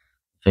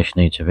 Fish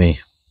need to be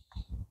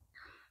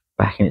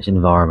back in its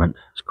environment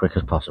as quick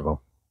as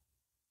possible.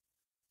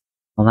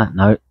 On that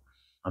note,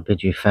 I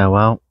bid you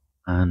farewell,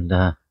 and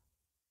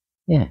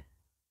yeah,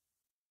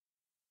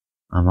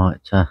 I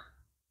might have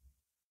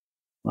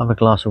a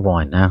glass of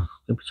wine now.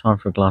 Could be time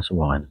for a glass of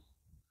wine.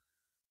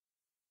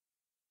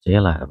 See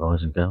you later,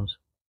 boys and girls.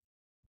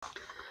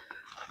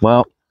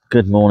 Well,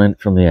 good morning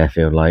from the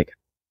airfield lake.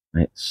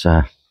 It's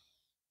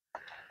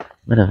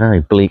been a very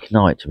bleak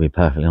night, to be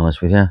perfectly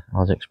honest with you. I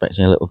was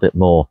expecting a little bit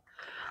more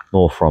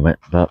from it,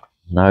 but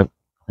no.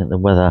 I think the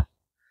weather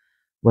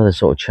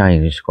sort of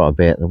changed quite a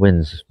bit. The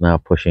wind's now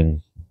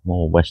pushing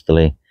more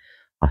westerly.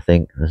 I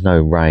think there's no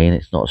rain.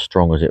 It's not as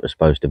strong as it was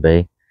supposed to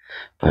be,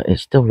 but it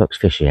still looks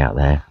fishy out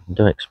there. I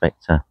do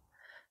expect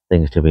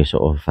things to be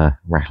sort of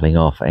rattling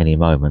off at any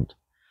moment.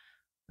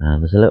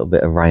 There's a little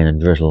bit of rain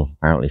and drizzle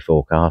apparently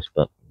forecast,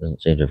 but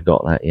doesn't seem to have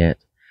got that yet.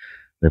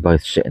 We're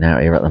both sitting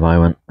out here at the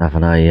moment,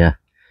 having a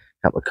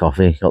cup of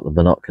coffee, got the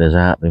binoculars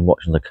out, been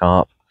watching the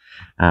carp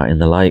out in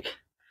the lake.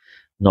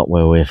 Not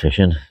where we're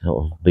fishing,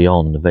 sort of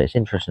beyond, but it's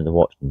interesting to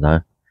watch them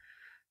though.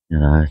 You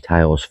know,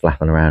 tails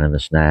flapping around in the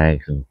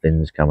snags and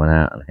fins coming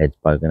out and heads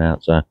poking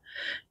out, so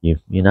you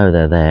know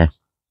they're there.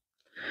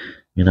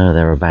 You know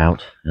they're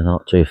about, they're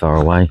not too far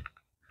away,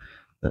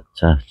 but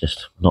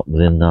just not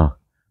within the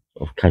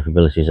sort of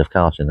capabilities of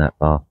casting that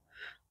far.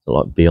 So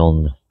like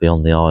beyond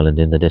the island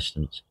in the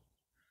distance.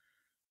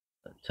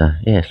 But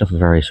yeah, it's looking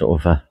very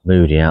sort of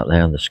moody out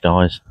there in the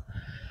skies.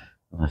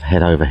 I'll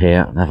head over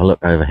here and have a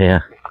look over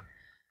here.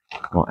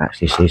 Might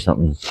actually see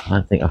something. I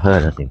don't think I've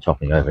heard anything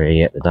chopping over here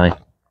yet today.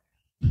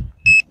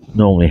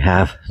 Normally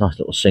have. Nice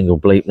little single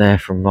bleep there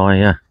from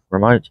my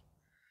remote.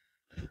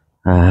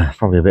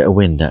 Probably a bit of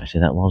wind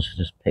actually that was.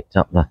 Just picked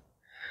up the,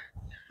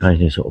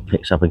 occasionally sort of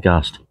picks up a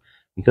gust.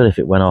 Be good if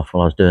it went off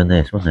while I was doing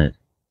this, wouldn't it?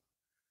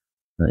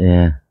 But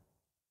yeah,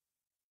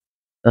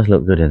 does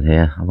look good in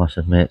here, I must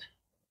admit.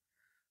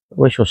 But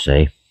we shall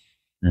see.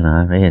 You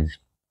know, Ian's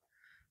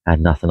had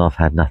nothing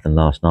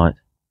last night.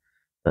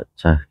 But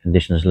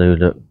conditions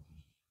look,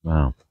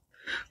 well,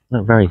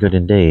 look very good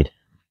indeed.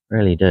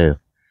 Really do.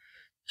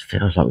 It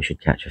feels like we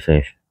should catch a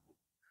fish.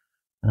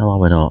 I don't know why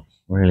we're not.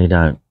 Really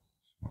don't.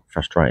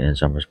 Frustrating in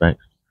some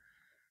respects.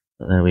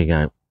 But there we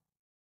go.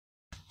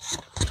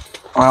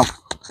 Well,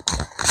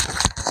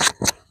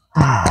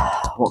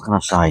 what can I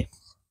say?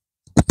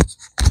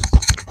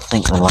 I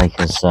think the lake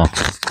has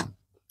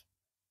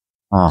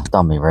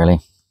done me really.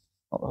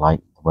 Not the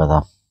lake, the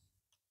weather.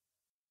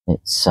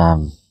 It's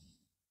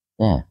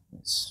yeah,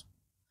 it's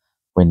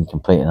wind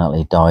completely and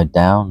utterly died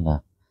down.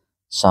 The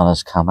sun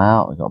has come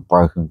out. We've got a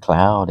broken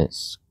cloud.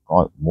 It's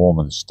quite warm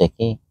and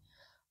sticky.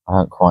 I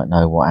don't quite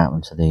know what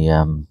happened to the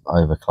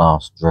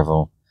overcast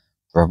drizzle.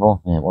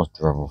 Yeah, it was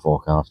drizzle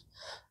forecast.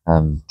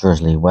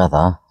 Drizzly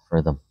weather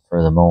through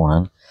the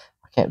morning.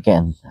 I kept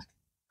getting a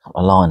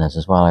couple of liners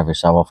as well every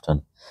so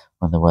often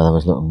when the weather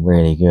was looking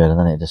really good, and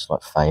then it just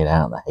like fade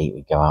out. The heat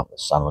would go up, the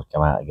sun would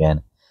come out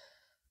again.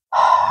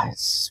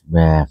 It's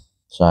yeah.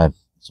 So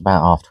it's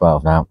about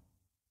 12:30 now.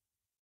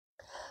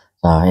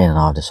 So Ian and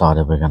I have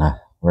decided we're going to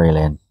reel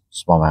in,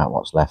 swam out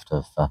what's left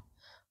of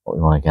what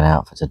we want to get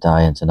out for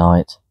today and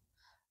tonight.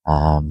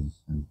 And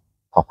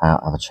pop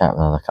out, have a chat with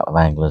another couple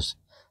of anglers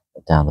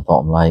down the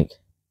bottom lake,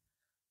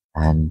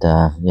 and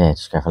yeah,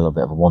 just go for a little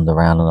bit of a wander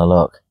around and a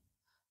look,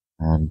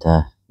 and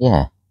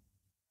yeah,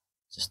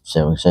 just see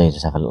what we can see.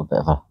 Just have a little bit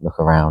of a look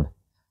around.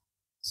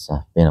 It's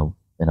been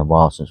a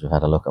while since we've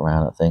had a look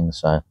around at things,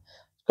 so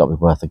it's got to be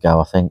worth a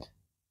go, I think,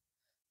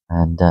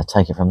 and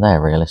take it from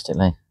there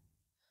realistically.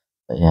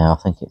 But yeah, I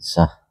think it's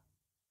time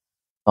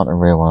to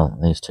reel one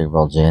of these two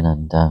rods in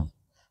and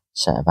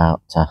set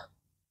about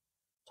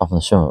topping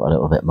the swim up a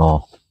little bit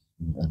more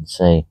and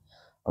see.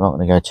 I'm not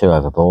going to go too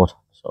overboard.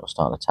 Sort of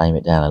starting to tame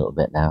it down a little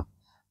bit now.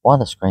 Why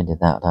the screen did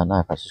that, I don't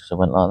know. Perhaps it's because I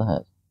went like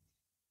that.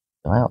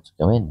 Go out,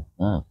 go in.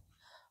 No.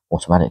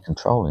 Automatic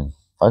controlling.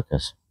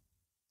 Focus.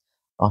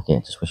 I like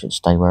it. Just wish it'd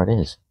stay where it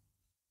is.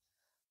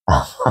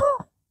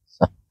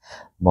 So,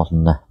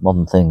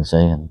 modern thing, see,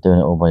 and doing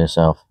it all by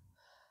yourself.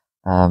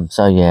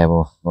 So yeah,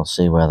 we'll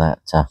see where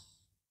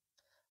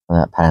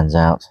that pans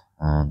out,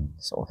 and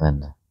sort of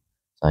then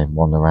say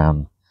wander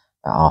around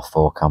at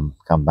 4:30,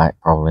 come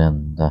back probably,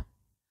 and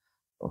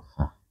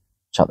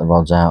chuck the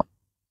rods out,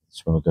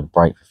 swim a good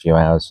break for a few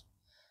hours,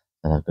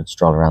 and have a good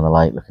stroll around the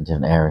lake, look in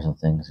different areas and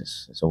things.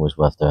 It's always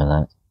worth doing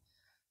that,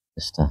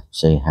 just to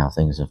see how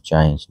things have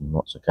changed and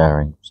what's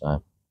occurring.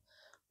 So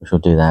we shall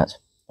do that.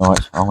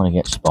 Alright, I'm going to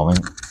get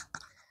spomming,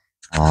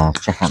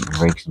 check out the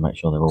rigs to make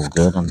sure they're all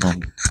good, and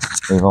then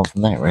move on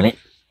from there, really.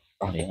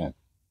 Oh, yeah.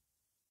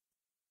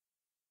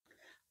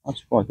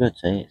 That's quite good,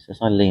 see. It's as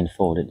I lean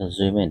forward, it does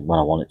zoom in when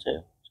I want it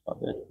to. It's quite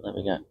good. There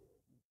we go.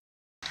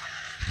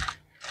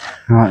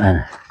 Right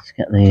then, let's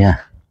get the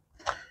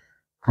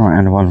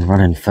right-hand one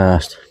running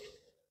first.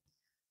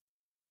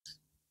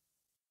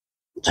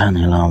 Turn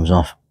the alarms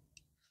off.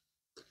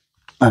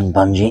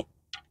 Unbungee.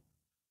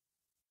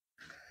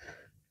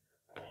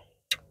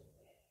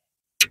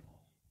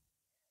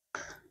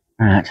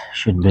 That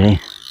should be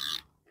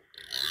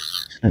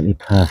absolutely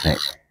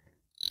perfect.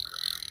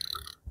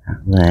 Up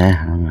there,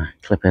 I'm going to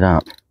clip it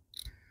up.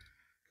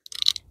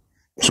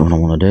 That's what I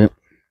want to do.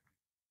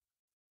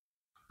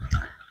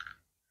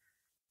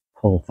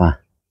 Pull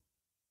for.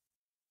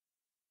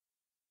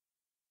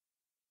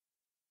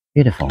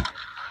 Beautiful.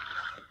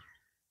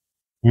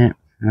 Yeah,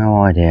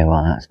 no idea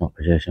why that's not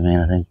producing me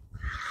anything.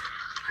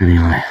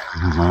 Anyway,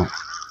 oh well.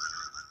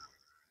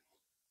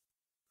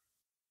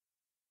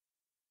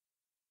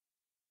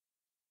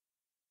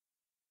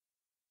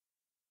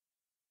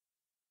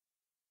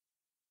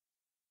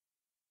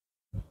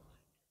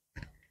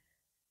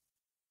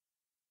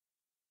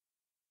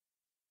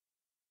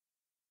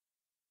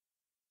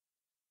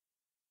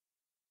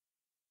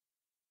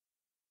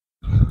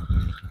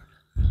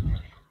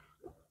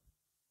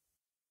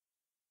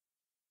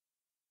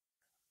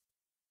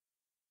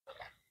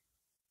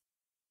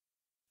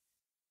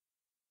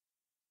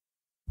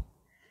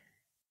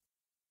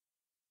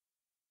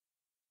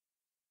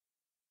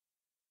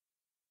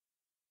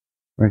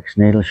 Rick's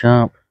needle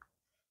sharp.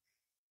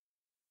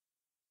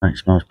 That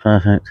smells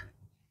perfect.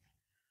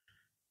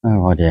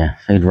 Oh idea.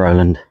 Feed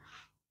Roland.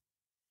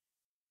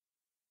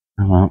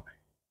 Oh well.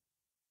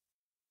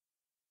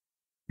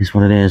 It's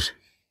what it is.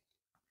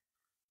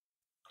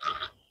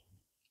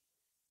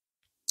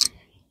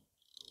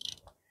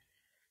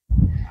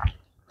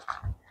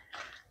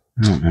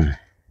 Right then.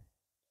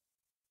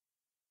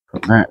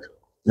 Put that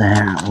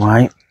there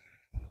away.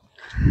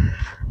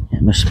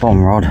 Get my spawn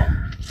rod.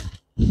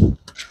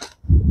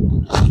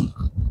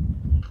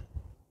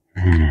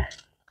 Yeah.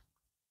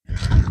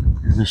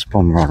 Get my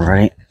spawn rod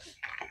ready.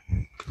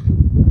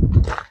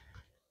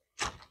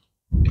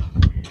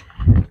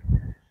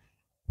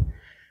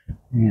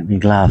 Get my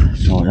glove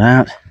sorted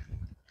out.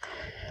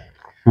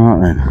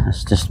 Right then,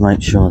 let's just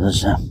make sure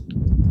there's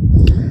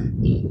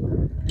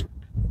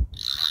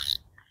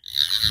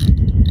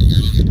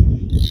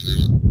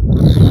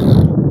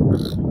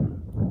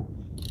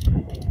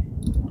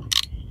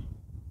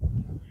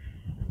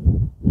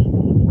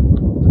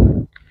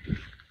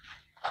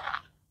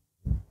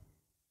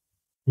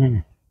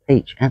yeah,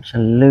 peach,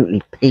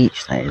 absolutely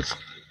peach that is.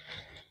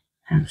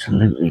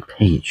 Absolutely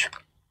peach.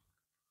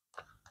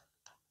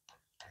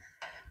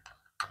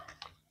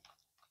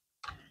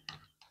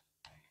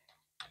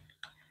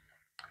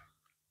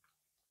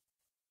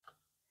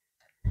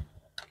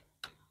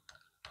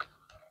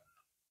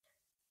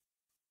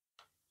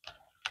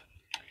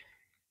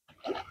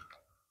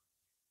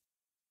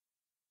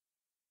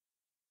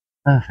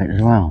 Perfect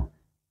as well.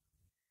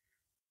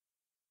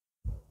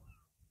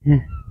 Yeah.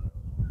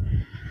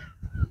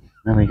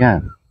 There we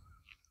go.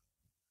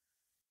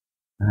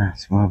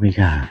 That's where we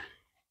go.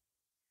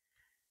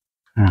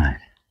 Right.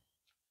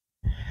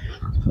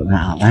 Let's put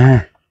that up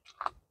there.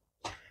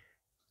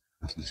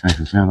 That's the safe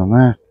and sound on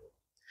there.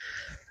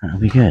 That'll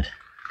be good.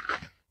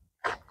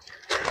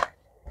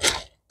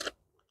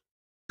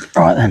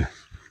 Right then.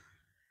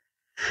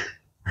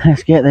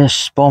 Let's get this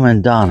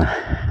spomming done.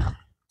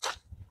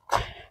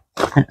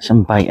 Get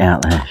some bait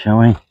out there, shall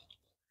we?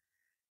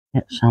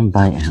 Get some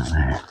bait out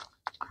there.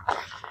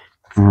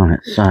 Right,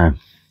 so.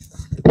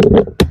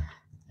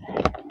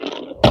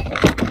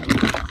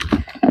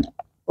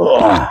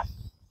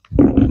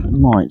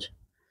 Might.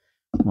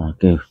 Oh,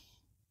 goof.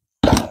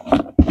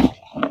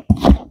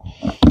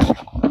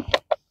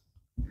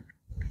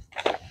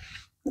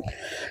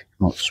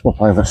 Might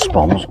swap over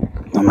spoms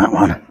on that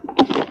one.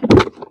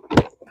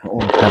 Put all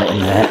the pellet in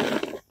there.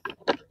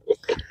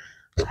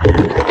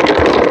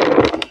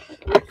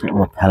 Put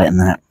all the pellet in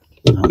that.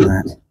 Like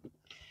that.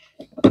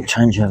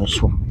 Change over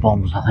swap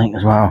bombs, I think,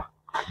 as well.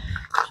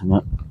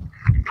 Some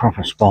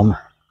proper spom.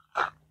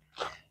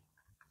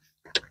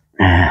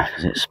 Yeah,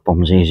 because it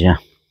spoms easier.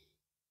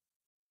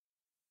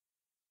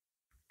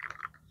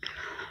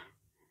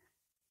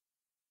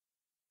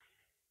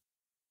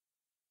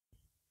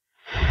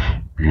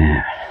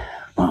 Yeah.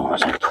 Well,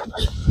 as I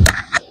promise.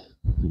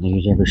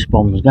 Use every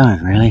spom's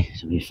going, really,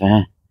 to be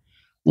fair.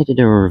 Need to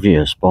do a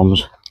review of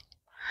spoms.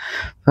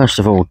 First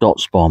of all, dot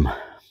spom.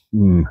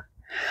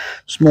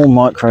 Small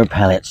micro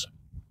pellets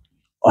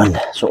and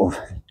sort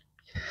of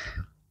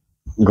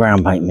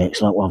ground bait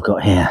mix like what I've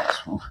got here.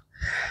 Sort of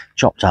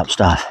chopped up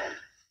stuff.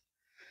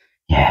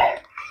 Yeah.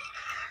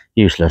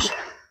 Useless.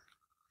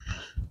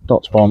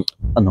 Dot spom,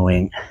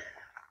 annoying.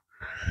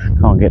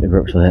 Can't get to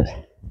grips with it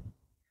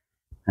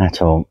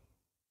at all.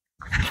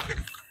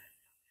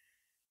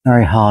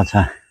 Very hard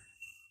to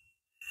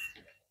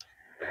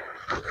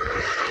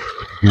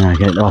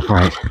get it to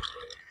operate.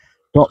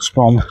 Dot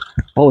spom,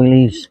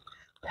 boilies,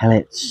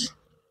 pellets,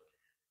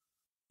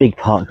 big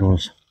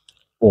particles,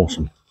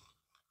 awesome.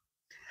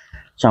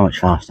 So much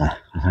faster.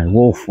 I say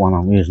Wolf, one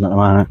I'm using at the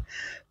moment,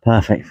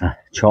 perfect for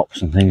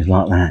chops and things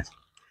like that.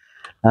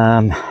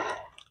 I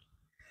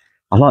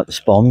like the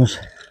Spoms,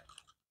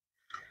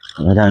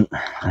 but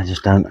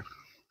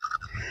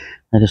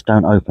they just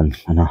don't open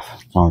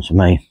enough times for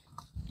me,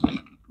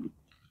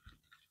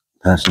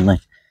 personally.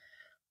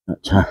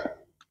 But I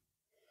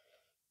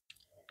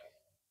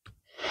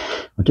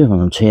do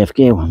want them TF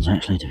gear ones,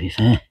 actually, to be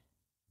fair.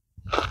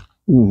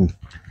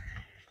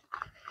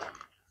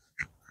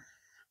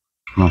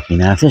 Okay,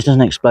 now if this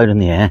doesn't explode in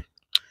the air,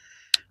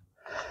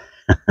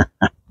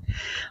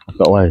 I've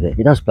got away with it. If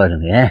it does explode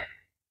in the air,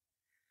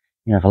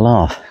 you have a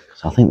laugh.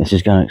 So I think this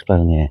is going to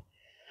explode in the air.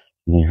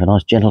 You have a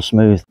nice, gentle,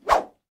 smooth.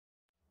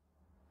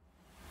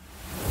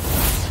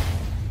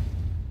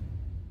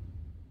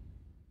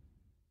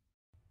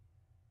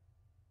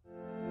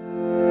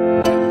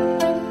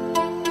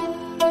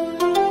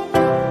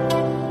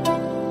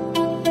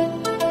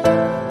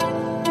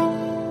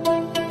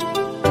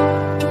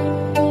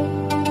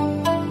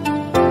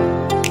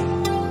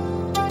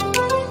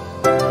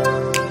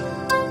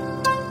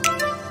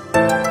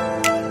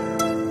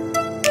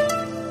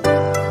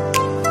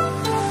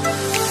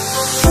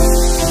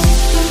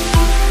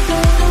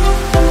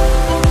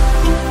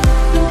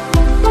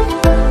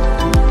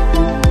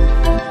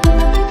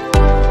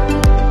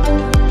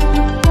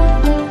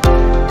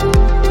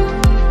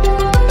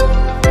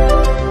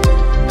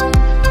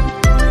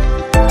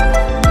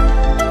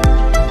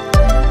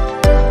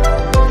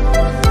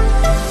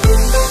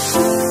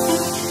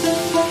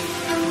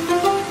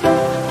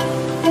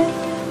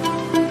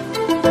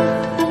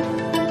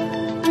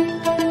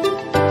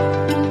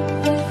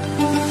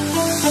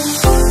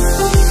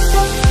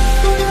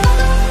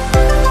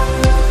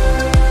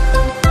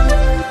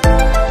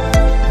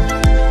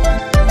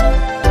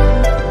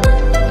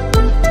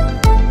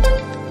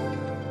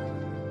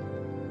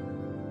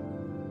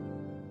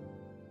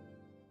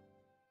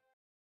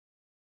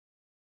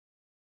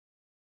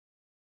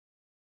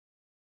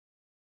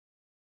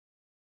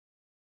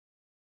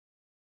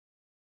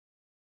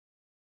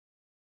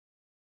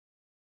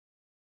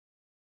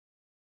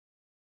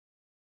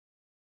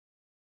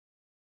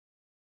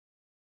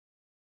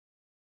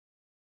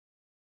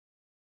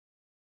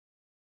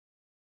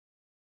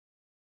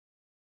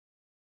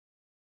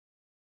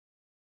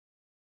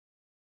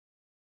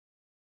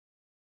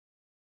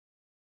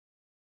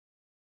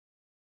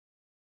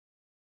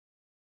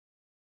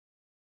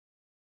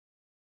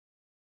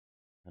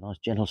 A nice,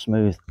 gentle,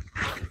 smooth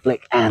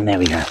flick, and there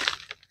we go.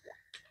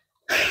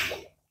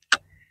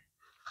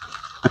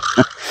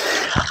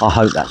 I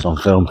hope that's on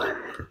film.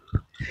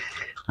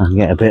 I can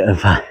get a bit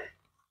of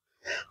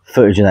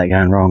footage of that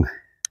going wrong.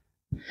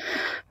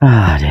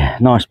 Ah dear,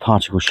 nice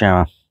particle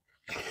shower.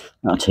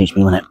 That'll teach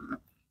me when it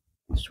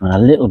just went a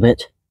little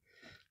bit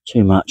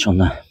too much on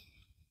the.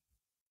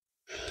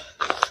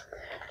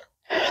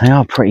 They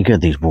are pretty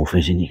good, these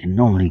Wolfies, and you can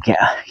normally get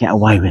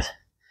away with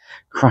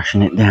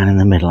crushing it down in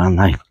the middle, and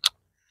they're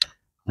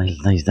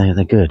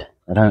good.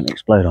 They don't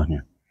explode on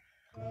you.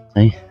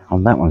 See,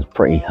 that one's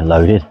pretty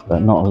loaded,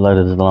 but not as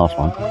loaded as the last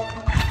one.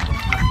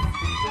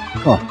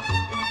 Come on.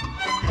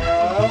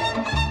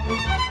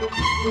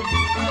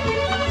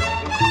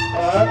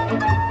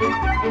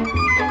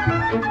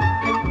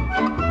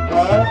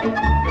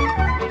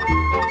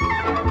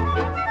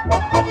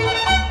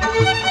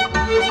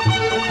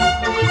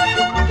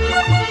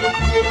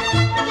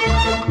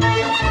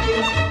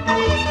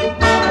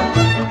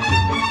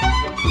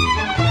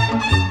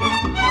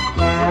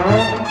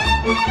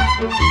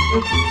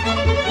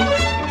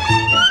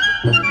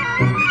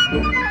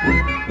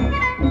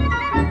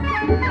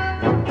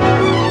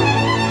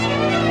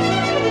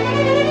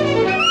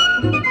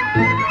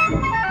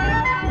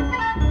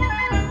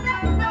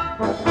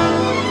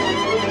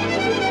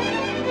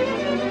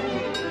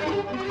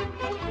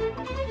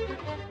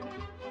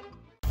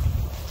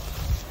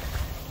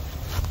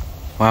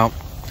 Well,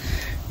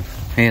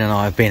 Ian and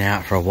I have been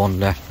out for a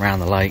wander around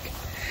the lake,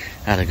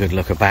 had a good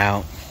look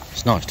about.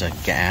 It's nice to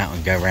get out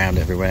and go around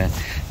everywhere.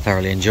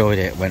 Thoroughly enjoyed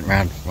it. Went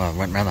round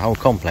the whole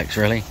complex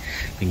really.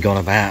 Been gone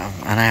about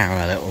an hour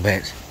and a little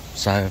bit.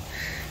 So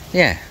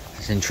yeah,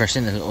 it's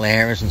interesting, the little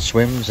areas and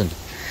swims and,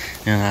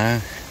 you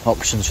know,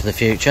 options for the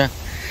future.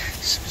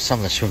 Some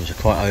of the swims are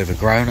quite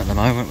overgrown at the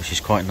moment, which is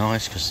quite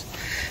nice because,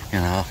 you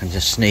know, I can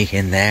just sneak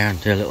in there and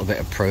do a little bit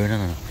of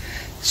pruning and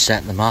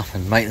set them up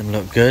and make them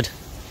look good.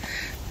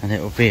 And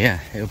it'll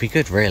be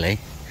good really.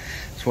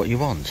 It's what you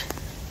want.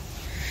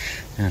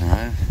 You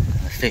know,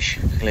 the fish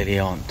clearly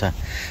aren't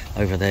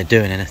over there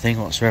doing anything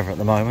whatsoever at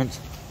the moment.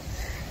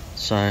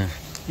 So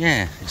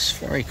yeah, it's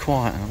very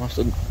quiet, I must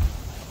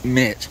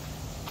admit.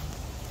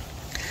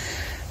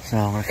 So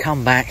I'm going to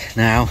come back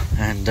now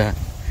and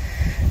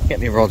get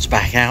my rods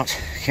back out,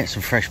 get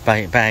some fresh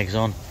bait bags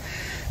on,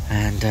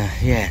 and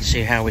yeah,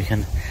 see how we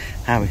can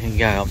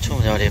go. I'm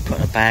talking the idea of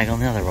putting a bag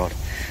on the other rod.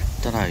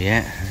 Don't know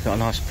yet. It's got a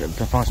nice bit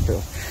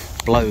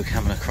of blow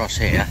coming across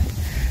here,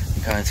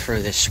 going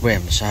through this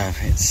swim, so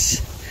it's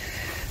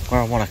where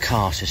I want to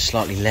cast is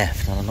slightly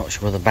left, and I'm not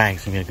sure whether the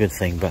bag's going to be a good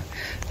thing, but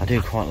I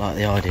do quite like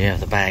the idea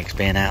of the bags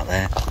being out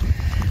there.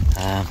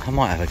 I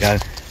might have a go.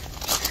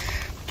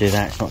 Do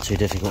that, it's not too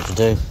difficult to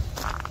do.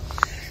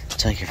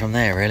 Take it from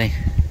there, really.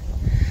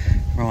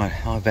 Right,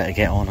 I better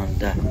get on and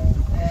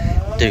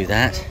do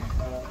that.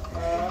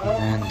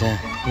 And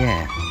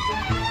yeah,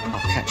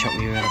 I'll catch up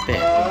with you in a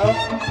bit.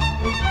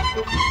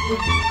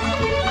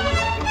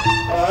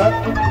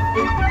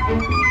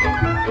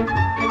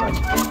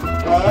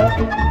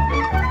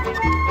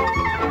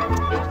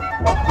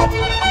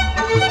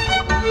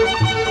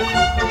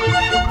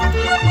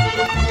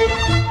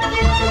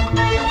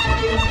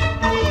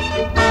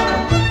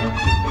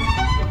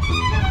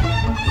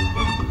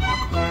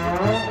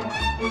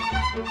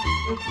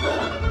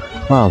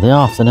 Well, the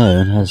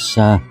afternoon has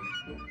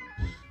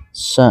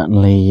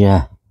certainly,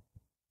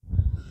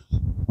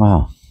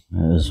 well,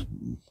 it was,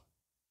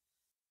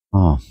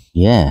 oh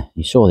yeah,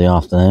 you saw the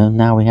afternoon,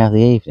 now we have the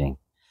evening.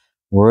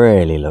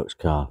 Really looks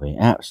carpy,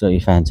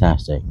 absolutely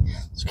fantastic.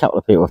 There's a couple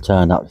of people have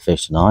turned up to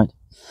fish tonight,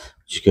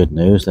 which is good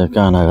news. They're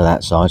going over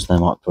that side, so they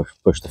might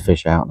push the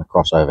fish out and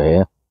across over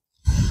here.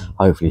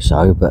 Hopefully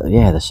so, but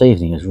yeah, this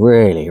evening is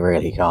really,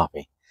 really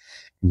carpy.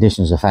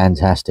 Conditions are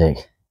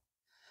fantastic.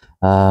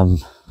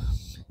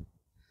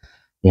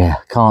 Yeah,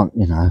 can't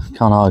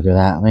argue with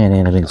that. Me and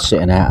Ian have been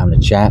sitting out having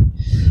a chat,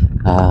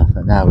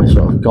 but now we've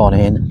sort of gone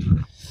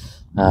in.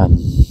 My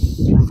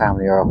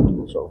family are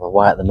sort of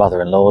away at the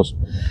mother-in-law's,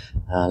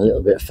 a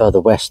little bit further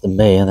west than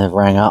me, and they've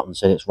rang up and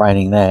said it's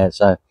raining there.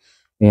 So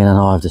Ian and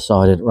I have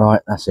decided,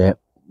 right, that's it.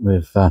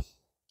 We've had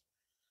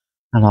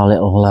our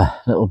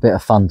little bit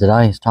of fun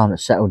today. It's time to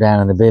settle down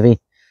in the bivvy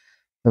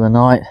for the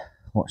night,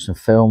 watch some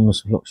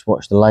films,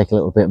 watch the lake a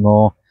little bit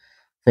more.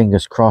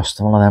 Fingers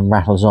crossed one of them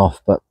rattles off,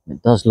 but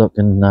it does look,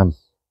 and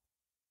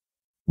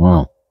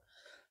well,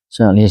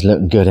 certainly is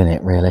looking good in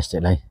it,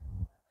 realistically.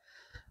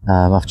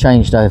 I've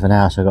changed over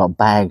now, so I've got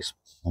bags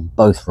on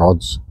both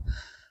rods.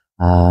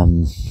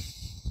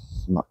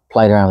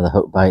 Played around with the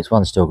hook baits.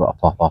 One's still got a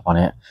pop-up on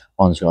it,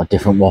 one's got a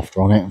different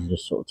wafter on it, and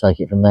just sort of take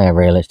it from there,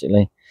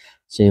 realistically.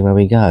 See where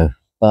we go.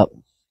 But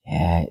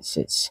yeah,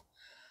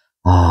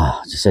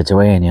 I just said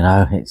to Ian,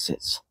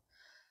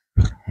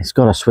 it's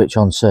got to switch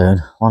on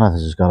soon. One of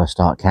us has got to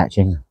start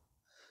catching,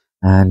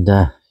 and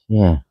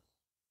yeah,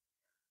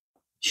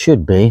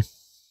 should be.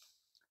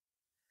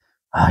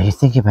 You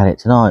think about it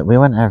tonight. We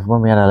went over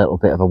when we had a little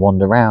bit of a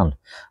wander round.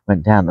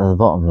 Went down to the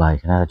bottom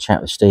lake and had a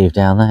chat with Steve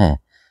down there.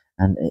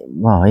 And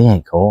well, he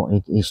ain't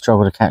caught. He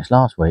struggled to catch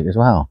last week as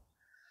well.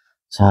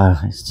 So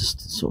it's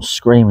just sort of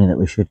screaming that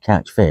we should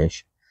catch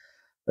fish,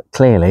 but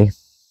clearly,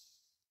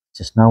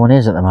 just no one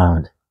is at the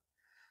moment.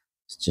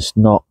 It's just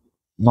not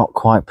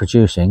quite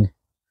producing.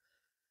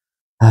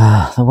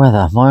 The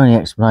weather. My only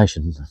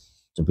explanation,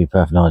 to be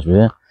perfectly honest with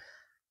you,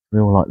 we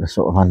all like to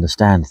sort of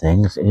understand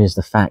things, is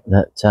the fact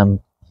that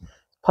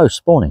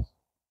post-spawning,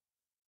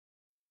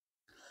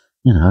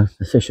 the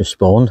fish are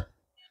spawned,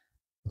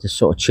 just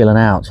sort of chilling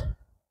out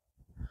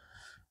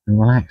and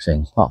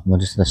relaxing. Apart from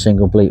just a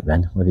single bleep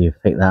then, whether you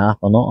pick that up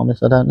or not on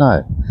this, I don't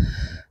know.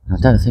 I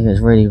don't think it's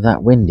really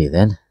that windy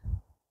then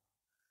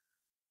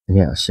to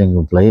get a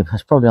single bleep.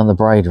 It's probably on the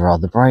braid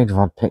rod. The braid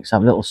rod picks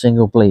up little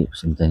single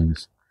bleeps and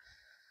things.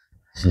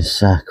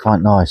 This is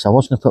quite nice. I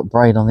was going to put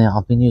braid on the,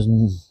 I've been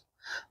using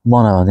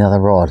mono on the other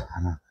rod,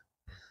 and I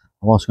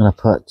was going to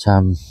put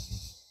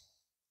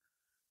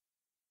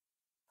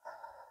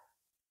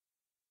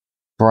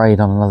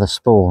braid on another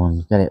spool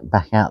and get it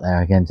back out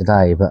there again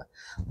today, but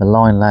the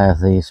line lay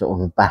of the sort of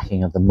the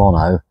backing of the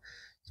mono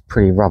is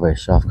pretty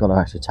rubbish, so I've got to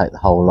actually take the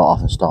whole lot off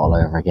and start all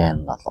over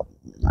again. I thought,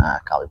 nah, I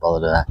can't be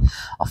bothered with that.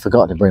 I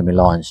forgot to bring my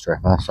line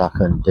stripper, so I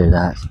couldn't do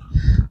that.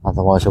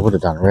 Otherwise I would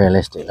have done it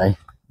realistically.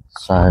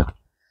 So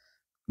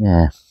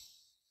yeah,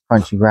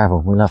 crunchy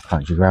gravel. We love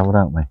crunchy gravel,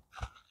 don't we?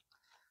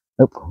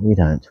 Nope, we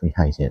don't. We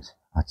hate it.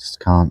 I just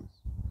can't.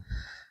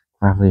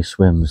 Gravelly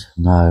swims,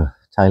 no.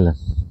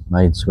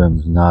 Tailor-made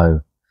swims,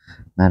 no.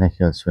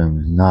 Manicured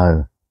swims,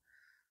 no.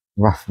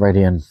 Rough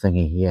radian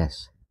thingy,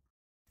 yes.